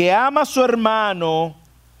embargo, el que ama a su hermano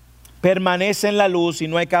permanece en la luz y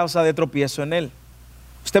no hay causa de tropiezo en él.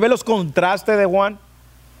 ¿Usted ve los contrastes de Juan?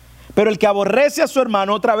 Pero el que aborrece a su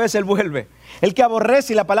hermano, otra vez él vuelve. El que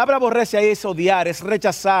aborrece, y la palabra aborrece ahí es odiar, es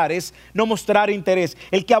rechazar, es no mostrar interés.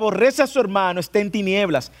 El que aborrece a su hermano está en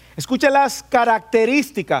tinieblas. Escucha las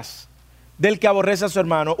características del que aborrece a su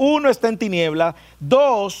hermano. 1, está en tinieblas.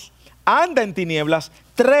 2, anda en tinieblas.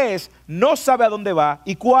 3, no sabe a dónde va.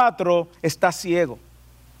 Y 4, está ciego.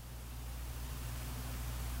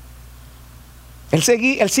 Él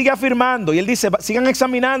sigue afirmando y él dice: sigan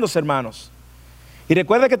examinándose, hermanos. Y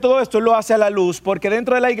recuerda que todo esto él lo hace a la luz porque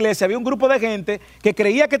dentro de la iglesia había un grupo de gente que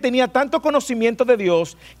creía que tenía tanto conocimiento de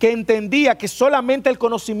Dios que entendía que solamente el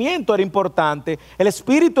conocimiento era importante, el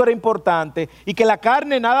espíritu era importante y que la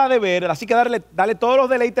carne nada de ver, así que dale todos los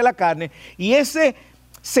deleites a la carne. Y ese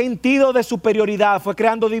sentido de superioridad fue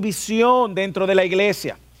creando división dentro de la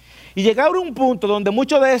iglesia. Y llegaron a un punto donde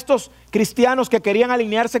muchos de estos cristianos que querían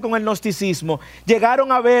alinearse con el gnosticismo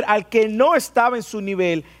llegaron a ver al que no estaba en su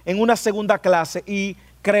nivel en una segunda clase y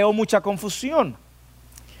creó mucha confusión.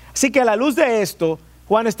 Así que a la luz de esto,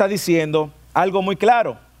 Juan está diciendo algo muy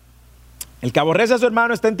claro. El que aborrece a su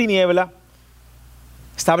hermano está en tiniebla,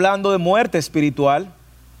 está hablando de muerte espiritual,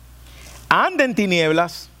 anda en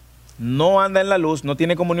tinieblas, no anda en la luz, no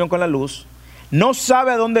tiene comunión con la luz, no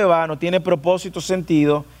sabe a dónde va, no tiene propósito,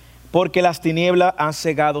 sentido, porque las tinieblas han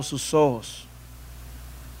cegado sus ojos.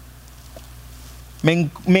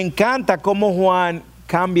 Me encanta cómo Juan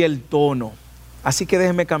cambia el tono, así que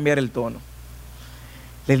déjenme cambiar el tono.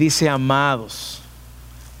 Le dice amados,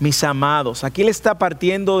 mis amados. Aquí él está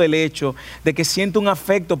partiendo del hecho de que siente un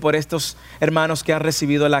afecto por estos hermanos que han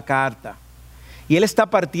recibido la carta. Y él está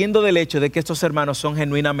partiendo del hecho de que estos hermanos son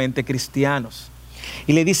genuinamente cristianos.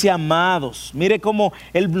 Y le dice amados. Mire cómo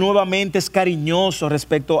él nuevamente es cariñoso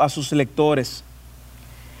respecto a sus lectores.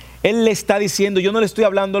 Él le está diciendo, yo no le estoy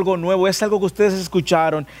hablando algo nuevo, es algo que ustedes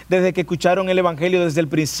escucharon desde que escucharon el Evangelio desde el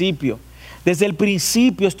principio. Desde el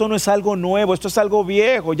principio esto no es algo nuevo, esto es algo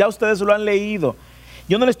viejo, ya ustedes lo han leído.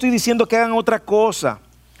 Yo no le estoy diciendo que hagan otra cosa.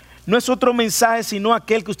 No es otro mensaje sino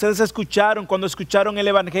aquel que ustedes escucharon cuando escucharon el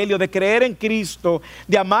Evangelio, de creer en Cristo,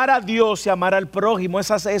 de amar a Dios y amar al prójimo.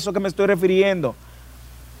 Es a eso que me estoy refiriendo.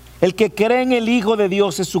 El que cree en el Hijo de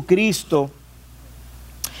Dios, Jesucristo,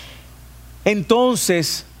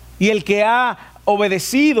 entonces, y el que ha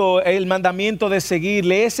obedecido el mandamiento de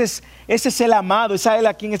seguirle, ese es el amado, es a él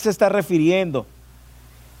a quien se está refiriendo.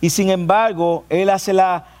 Y sin embargo, él hace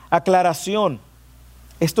la aclaración.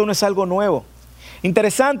 Esto no es algo nuevo.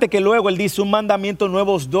 Interesante que luego él dice, un mandamiento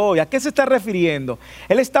nuevo os doy. ¿A qué se está refiriendo?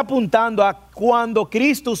 Él está apuntando a cuando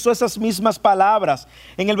Cristo usó esas mismas palabras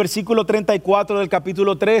en el versículo 34 del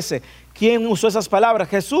capítulo 13. ¿Quién usó esas palabras?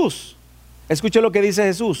 Jesús. Escuche lo que dice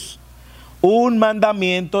Jesús. Un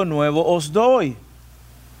mandamiento nuevo os doy,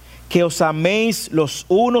 que os améis los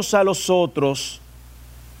unos a los otros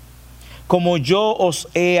como yo os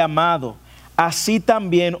he amado. Así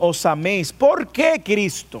también os améis. ¿Por qué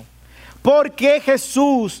Cristo? ¿Por qué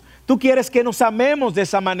Jesús? Tú quieres que nos amemos de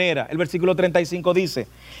esa manera. El versículo 35 dice,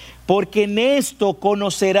 porque en esto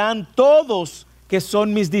conocerán todos que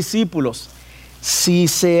son mis discípulos, si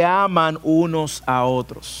se aman unos a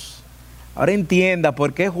otros. Ahora entienda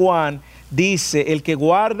por qué Juan dice, el que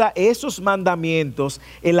guarda esos mandamientos,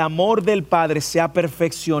 el amor del Padre se ha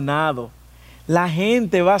perfeccionado. La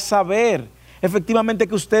gente va a saber efectivamente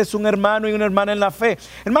que usted es un hermano y una hermana en la fe.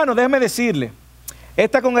 Hermano, déjeme decirle,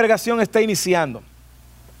 esta congregación está iniciando.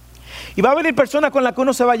 Y va a venir personas con las que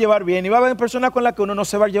uno se va a llevar bien, y va a haber personas con las que uno no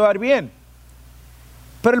se va a llevar bien.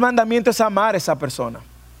 Pero el mandamiento es amar a esa persona,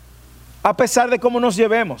 a pesar de cómo nos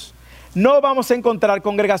llevemos. No vamos a encontrar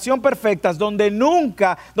congregación perfectas donde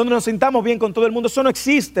nos sintamos bien con todo el mundo. Eso no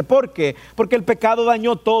existe. ¿Por qué? Porque el pecado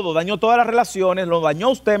dañó todo, dañó todas las relaciones, lo dañó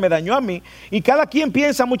a usted, me dañó a mí. Y cada quien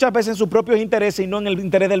piensa muchas veces en sus propios intereses y no en el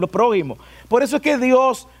interés del prójimo. Por eso es que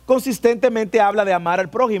Dios consistentemente habla de amar al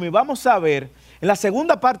prójimo. Y vamos a ver en la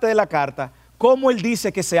segunda parte de la carta cómo Él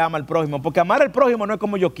dice que se ama al prójimo. Porque amar al prójimo no es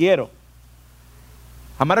como yo quiero.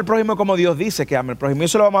 Amar al prójimo es como Dios dice que ama al prójimo. Y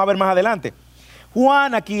eso lo vamos a ver más adelante.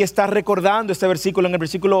 Juan aquí está recordando este versículo en el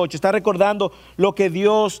versículo 8, está recordando lo que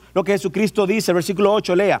Jesucristo dice, el versículo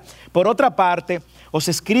 8, lea. Por otra parte, os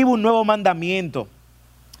escribo un nuevo mandamiento,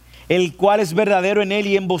 el cual es verdadero en él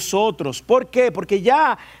y en vosotros. ¿Por qué? Porque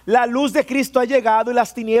ya la luz de Cristo ha llegado y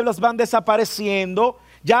las tinieblas van desapareciendo.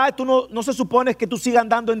 Ya tú no se supone que tú sigas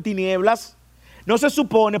andando en tinieblas. No se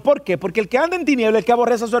supone. ¿Por qué? Porque el que anda en tinieblas es el que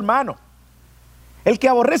aborrece a su hermano. El que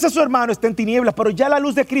aborrece a su hermano está en tinieblas, pero ya la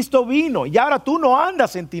luz de Cristo vino y ahora tú no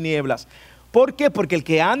andas en tinieblas. ¿Por qué? Porque el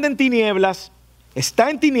que anda en tinieblas,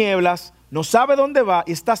 está en tinieblas, no sabe dónde va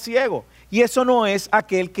y está ciego. Y eso no es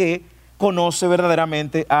aquel que conoce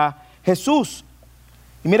verdaderamente a Jesús.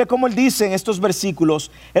 Y mire cómo él dice en estos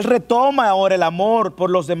versículos, él retoma ahora el amor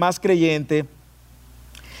por los demás creyentes,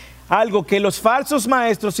 algo que los falsos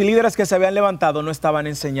maestros y líderes que se habían levantado no estaban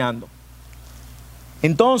enseñando.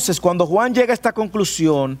 Entonces, cuando Juan llega a esta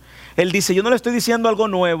conclusión, él dice, yo no le estoy diciendo algo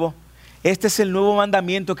nuevo, este es el nuevo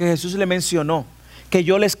mandamiento que Jesús le mencionó, que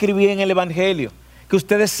yo le escribí en el Evangelio, que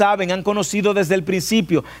ustedes saben, han conocido desde el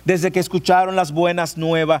principio, desde que escucharon las buenas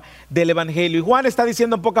nuevas del Evangelio. Y Juan está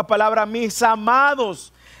diciendo en pocas palabras, mis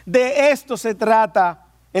amados, de esto se trata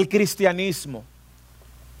el cristianismo,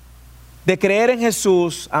 de creer en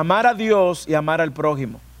Jesús, amar a Dios y amar al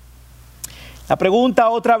prójimo. La pregunta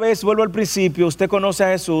otra vez, vuelvo al principio, usted conoce a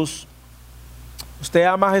Jesús, usted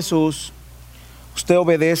ama a Jesús, usted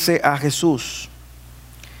obedece a Jesús.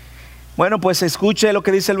 Bueno, pues escuche lo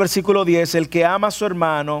que dice el versículo 10, el que ama a su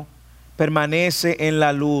hermano permanece en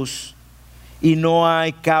la luz y no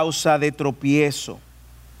hay causa de tropiezo.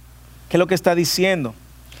 ¿Qué es lo que está diciendo?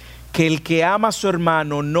 que el que ama a su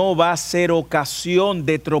hermano no va a ser ocasión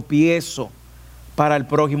de tropiezo para el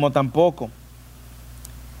prójimo tampoco.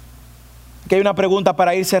 Aquí hay una pregunta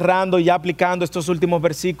para ir cerrando y ya aplicando estos últimos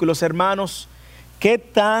versículos. Hermanos, ¿qué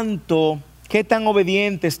tan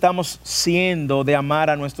obedientes estamos siendo de amar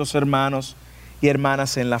a nuestros hermanos y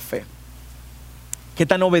hermanas en la fe? ¿Qué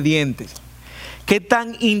tan obedientes? ¿Qué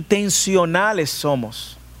tan intencionales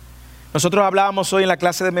somos? Nosotros hablábamos hoy en la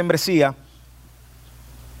clase de membresía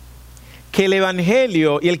que el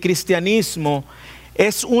evangelio y el cristianismo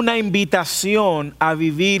es una invitación a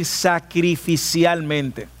vivir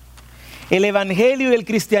sacrificialmente. El evangelio y el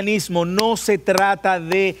cristianismo no se trata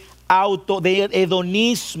de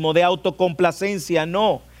hedonismo, de autocomplacencia,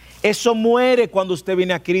 no. Eso muere cuando usted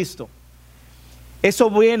viene a Cristo. Eso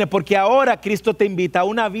viene porque ahora Cristo te invita a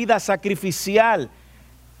una vida sacrificial,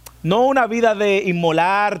 no una vida de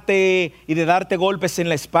inmolarte y de darte golpes en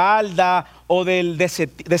la espalda o del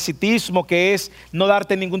despotismo, que es no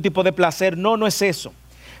darte ningún tipo de placer. No, no es eso.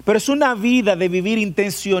 Pero es una vida de vivir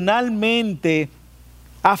intencionalmente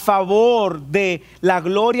a favor de la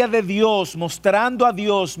gloria de Dios, mostrando a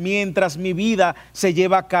Dios mientras mi vida se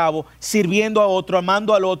lleva a cabo, sirviendo a otro,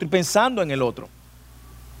 amando al otro y pensando en el otro.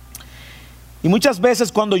 Y muchas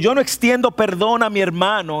veces cuando yo no extiendo perdón a mi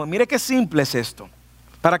hermano, mire qué simple es esto,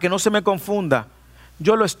 para que no se me confunda,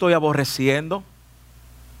 yo lo estoy aborreciendo.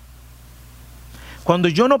 Cuando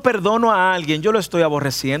yo no perdono a alguien, yo lo estoy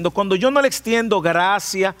aborreciendo. Cuando yo no le extiendo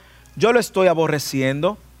gracia, yo lo estoy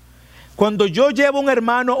aborreciendo. Cuando yo llevo a un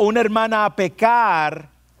hermano o una hermana a pecar,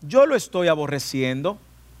 yo lo estoy aborreciendo.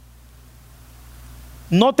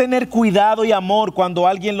 No tener cuidado y amor cuando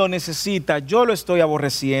alguien lo necesita, yo lo estoy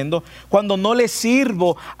aborreciendo. Cuando no le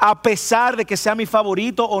sirvo, a pesar de que sea mi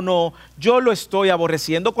favorito o no, yo lo estoy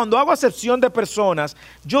aborreciendo. Cuando hago acepción de personas,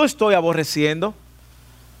 yo estoy aborreciendo.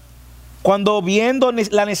 Cuando viendo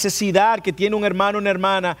la necesidad que tiene un hermano o una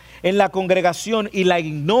hermana en la congregación y la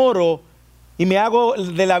ignoro y me hago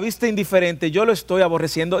de la vista indiferente, yo lo estoy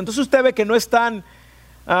aborreciendo. Entonces usted ve que no es tan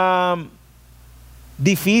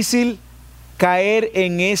difícil caer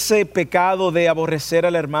en ese pecado de aborrecer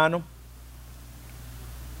al hermano.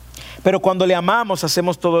 Pero cuando le amamos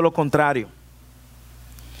hacemos todo lo contrario.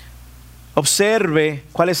 Observe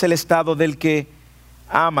cuál es el estado del que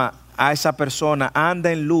ama a esa persona,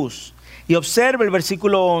 anda en luz. Y observe el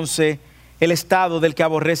versículo 11, el estado del que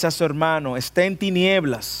aborrece a su hermano, está en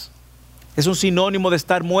tinieblas. Es un sinónimo de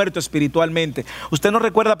estar muerto espiritualmente. Usted no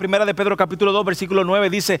recuerda 1 de Pedro capítulo 2 versículo 9,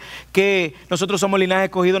 dice que nosotros somos linaje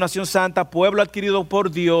escogido, nación santa, pueblo adquirido por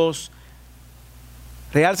Dios,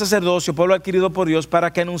 real sacerdocio, pueblo adquirido por Dios,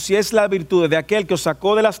 para que anunciéis la virtud de aquel que os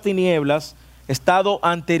sacó de las tinieblas, estado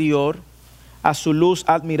anterior, a su luz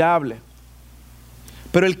admirable.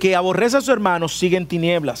 Pero el que aborrece a su hermano sigue en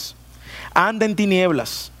tinieblas, anda en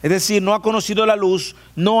tinieblas, es decir, no ha conocido la luz,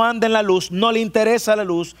 no anda en la luz, no le interesa la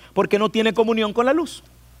luz porque no tiene comunión con la luz.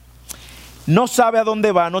 No sabe a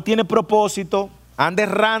dónde va, no tiene propósito, anda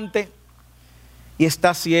errante y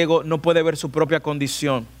está ciego, no puede ver su propia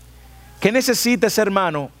condición. ¿Qué necesita ese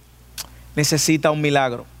hermano? Necesita un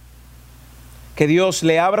milagro. Que Dios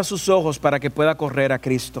le abra sus ojos para que pueda correr a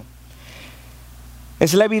Cristo.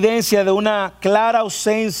 Es la evidencia de una clara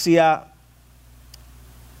ausencia,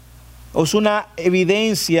 o es una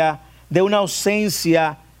evidencia de una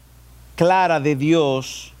ausencia clara de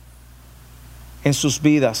Dios en sus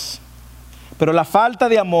vidas. Pero la falta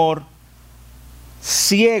de amor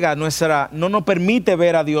ciega no nos permite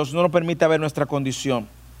ver a Dios, no nos permite ver nuestra condición.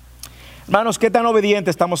 Hermanos, ¿qué tan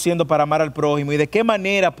obedientes estamos siendo para amar al prójimo? ¿Y de qué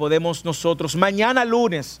manera podemos nosotros mañana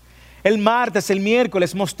lunes, el martes, el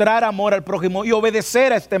miércoles, mostrar amor al prójimo y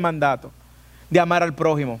obedecer a este mandato de amar al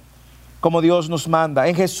prójimo como Dios nos manda?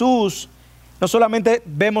 En Jesús no solamente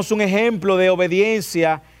vemos un ejemplo de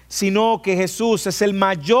obediencia, sino que Jesús es el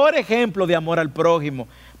mayor ejemplo de amor al prójimo.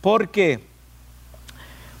 ¿Por qué?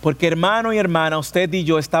 Porque hermano y hermana, usted y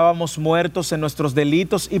yo estábamos muertos en nuestros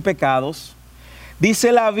delitos y pecados.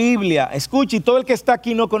 Dice la Biblia, escuche, y todo el que está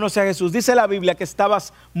aquí no conoce a Jesús, dice la Biblia que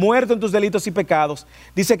estabas muerto en tus delitos y pecados,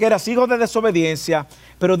 dice que eras hijo de desobediencia,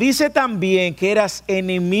 pero dice también que eras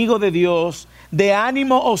enemigo de Dios, de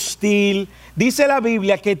ánimo hostil. Dice la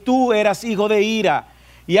Biblia que tú eras hijo de ira.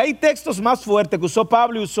 Y hay textos más fuertes que usó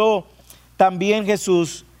Pablo y usó también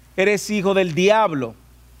Jesús, eres hijo del diablo.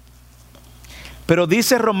 Pero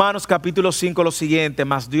dice Romanos capítulo 5 lo siguiente: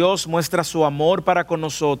 mas Dios muestra su amor para con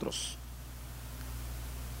nosotros,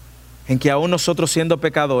 en que aún nosotros siendo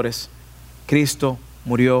pecadores, Cristo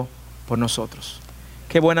murió por nosotros.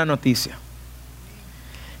 Qué buena noticia.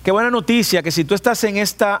 Qué buena noticia que si tú estás en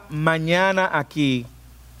esta mañana aquí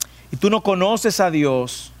y tú no conoces a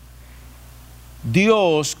Dios,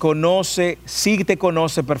 Dios conoce, sí te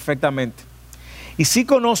conoce perfectamente. Y sí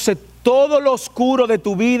conoce todo lo oscuro de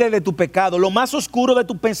tu vida y de tu pecado, lo más oscuro de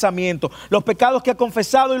tu pensamiento, los pecados que has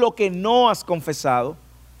confesado y lo que no has confesado.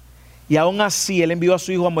 Y aún así Él envió a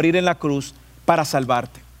su Hijo a morir en la cruz para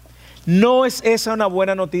salvarte. ¿No es esa una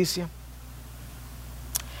buena noticia?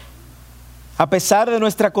 A pesar de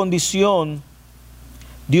nuestra condición,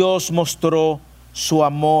 Dios mostró su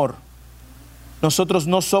amor. Nosotros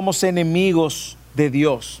no somos enemigos de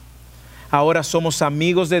Dios. Ahora somos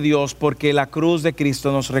amigos de Dios porque la cruz de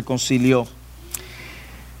Cristo nos reconcilió.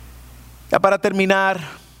 Ya para terminar,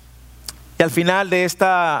 y al final de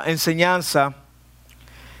esta enseñanza,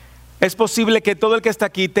 es posible que todo el que está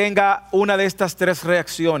aquí tenga una de estas tres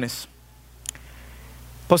reacciones.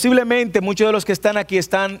 Posiblemente muchos de los que están aquí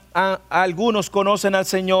algunos conocen al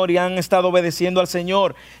Señor y han estado obedeciendo al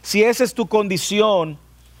Señor. Si esa es tu condición,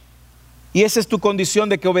 y esa es tu condición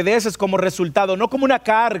de que obedeces como resultado, no como una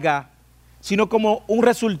carga, sino como un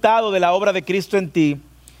resultado de la obra de Cristo en ti,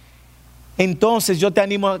 entonces yo te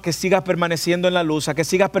animo a que sigas permaneciendo en la luz, a que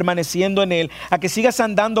sigas permaneciendo en Él, a que sigas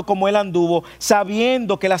andando como Él anduvo,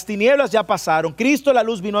 sabiendo que las tinieblas ya pasaron, Cristo la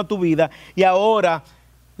luz vino a tu vida y ahora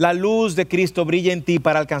la luz de Cristo brilla en ti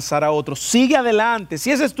para alcanzar a otros. Sigue adelante, si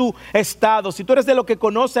ese es tu estado, si tú eres de lo que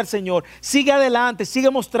conoce al Señor, sigue adelante, sigue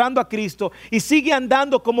mostrando a Cristo y sigue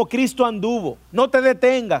andando como Cristo anduvo, no te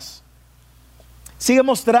detengas. Sigue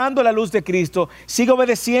mostrando la luz de Cristo, sigue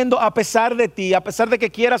obedeciendo a pesar de ti, a pesar de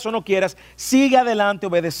que quieras o no quieras, sigue adelante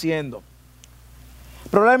obedeciendo.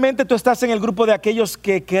 Probablemente tú estás en el grupo de aquellos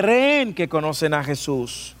que creen que conocen a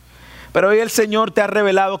Jesús, pero hoy el Señor te ha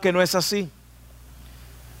revelado que no es así.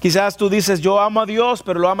 Quizás tú dices, yo amo a Dios,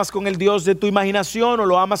 pero lo amas con el Dios de tu imaginación o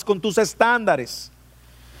lo amas con tus estándares.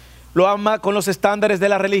 Lo amas con los estándares de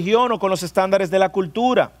la religión o con los estándares de la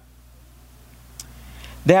cultura.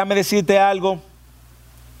 Déjame decirte algo.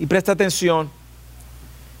 Y presta atención,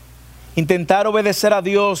 intentar obedecer a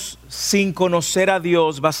Dios sin conocer a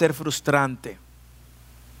Dios va a ser frustrante.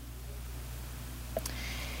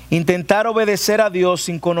 Intentar obedecer a Dios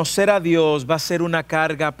sin conocer a Dios va a ser una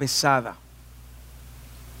carga pesada.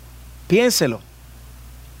 Piénselo.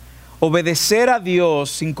 Obedecer a Dios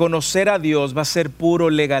sin conocer a Dios va a ser puro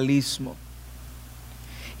legalismo.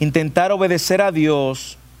 Intentar obedecer a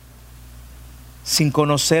Dios sin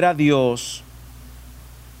conocer a Dios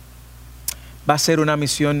va a ser una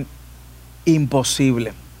misión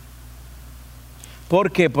imposible.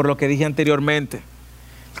 ¿Por qué? Por lo que dije anteriormente.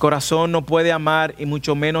 El corazón no puede amar y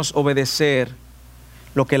mucho menos obedecer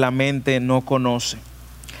lo que la mente no conoce.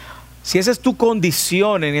 Si esa es tu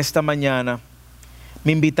condición en esta mañana,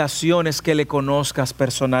 mi invitación es que le conozcas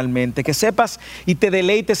personalmente, que sepas y te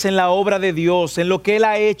deleites en la obra de Dios, en lo que Él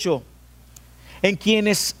ha hecho, en quién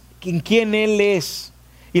Él es.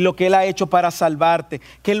 Y lo que Él ha hecho para salvarte,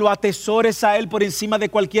 que lo atesores a Él por encima de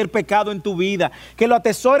cualquier pecado en tu vida, que lo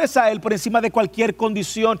atesores a Él por encima de cualquier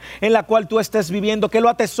condición en la cual tú estés viviendo, que lo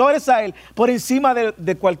atesores a Él por encima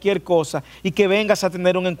de cualquier cosa y que vengas a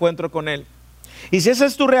tener un encuentro con Él. Y si esa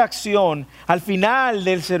es tu reacción al final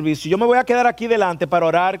del servicio, yo me voy a quedar aquí delante para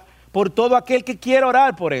orar por todo aquel que quiera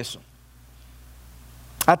orar por eso.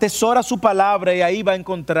 Atesora su palabra y ahí va a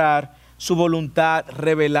encontrar su voluntad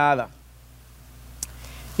revelada.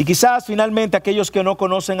 Y quizás finalmente aquellos que no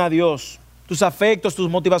conocen a Dios, tus afectos, tus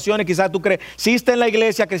motivaciones, quizás tú creciste en la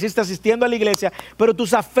iglesia, creciste asistiendo a la iglesia, pero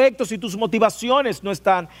tus afectos y tus motivaciones no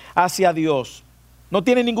están hacia Dios. No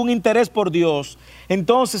tienen ningún interés por Dios.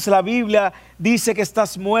 Entonces la Biblia dice que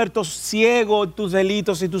estás muerto, ciego en tus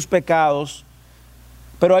delitos y tus pecados.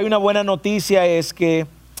 Pero hay una buena noticia, es que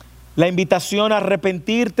la invitación a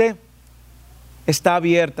arrepentirte está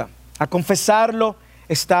abierta, a confesarlo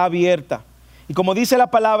está abierta. Y como dice la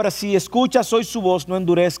palabra, si escuchas hoy su voz, no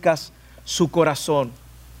endurezcas su corazón.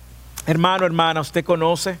 Hermano, hermana, usted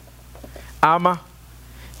conoce, ama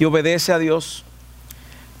y obedece a Dios.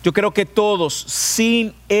 Yo creo que todos,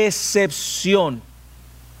 sin excepción,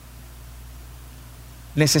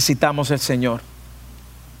 necesitamos el Señor.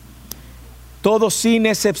 Todos, sin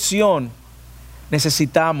excepción,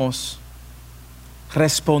 necesitamos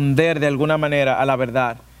responder de alguna manera a la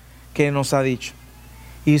verdad que nos ha dicho.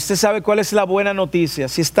 Y usted sabe cuál es la buena noticia.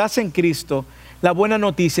 Si estás en Cristo, la buena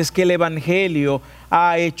noticia es que el Evangelio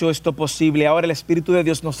ha hecho esto posible. Ahora el Espíritu de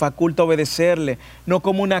Dios nos faculta obedecerle, no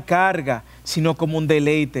como una carga, sino como un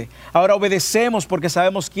deleite. Ahora obedecemos porque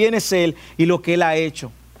sabemos quién es Él y lo que Él ha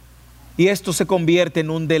hecho. Y esto se convierte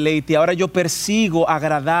en un deleite. Ahora yo persigo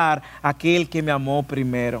agradar a aquel que me amó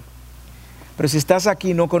primero. Pero si estás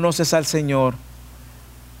aquí y no conoces al Señor,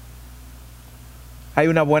 hay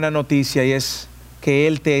una buena noticia y es que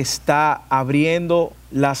Él te está abriendo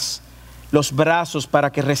las los brazos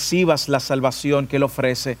para que recibas la salvación que Él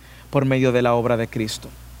ofrece por medio de la obra de Cristo.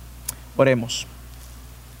 Oremos.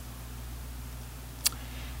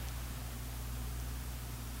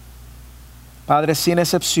 Padre, sin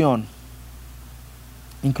excepción,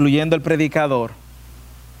 incluyendo el predicador,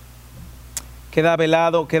 queda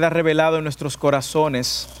revelado en nuestros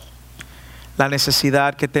corazones la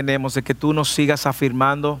necesidad que tenemos de que tú nos sigas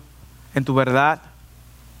afirmando en tu verdad,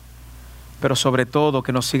 pero sobre todo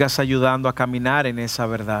que nos sigas ayudando a caminar en esa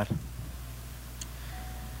verdad.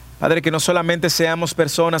 Padre, que no solamente seamos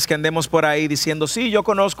personas que andemos por ahí diciendo, sí, yo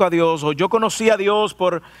conozco a Dios, o yo conocí a Dios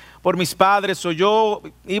por mis padres, o yo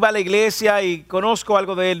iba a la iglesia y conozco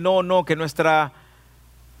algo de Él. No, que nuestra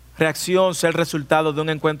reacción sea el resultado de un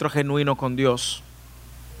encuentro genuino con Dios.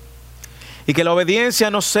 Y que la obediencia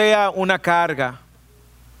no sea una carga.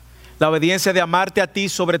 La obediencia de amarte a ti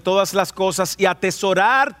sobre todas las cosas y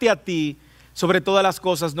atesorarte a ti sobre todas las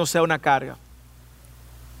cosas no sea una carga,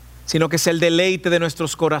 sino que es el deleite de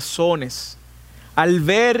nuestros corazones al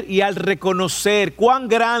ver y al reconocer cuán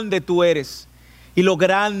grande tú eres y lo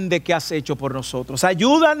grande que has hecho por nosotros.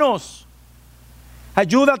 Ayúdanos.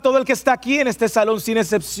 Ayuda a todo el que está aquí en este salón sin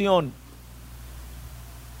excepción.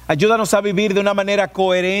 Ayúdanos a vivir de una manera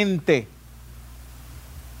coherente.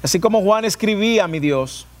 Así como Juan escribía, mi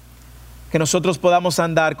Dios, que nosotros podamos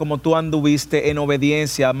andar como tú anduviste en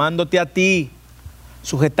obediencia, amándote a ti,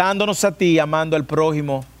 sujetándonos a ti, amando al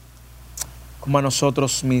prójimo como a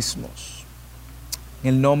nosotros mismos.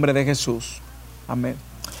 En el nombre de Jesús. Amén.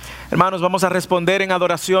 Hermanos, vamos a responder en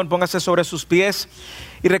adoración. Póngase sobre sus pies.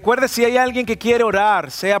 Y recuerde, si hay alguien que quiere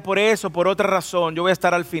orar, sea por eso o por otra razón, yo voy a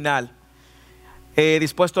estar al final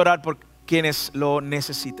dispuesto a orar por quienes lo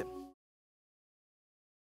necesiten.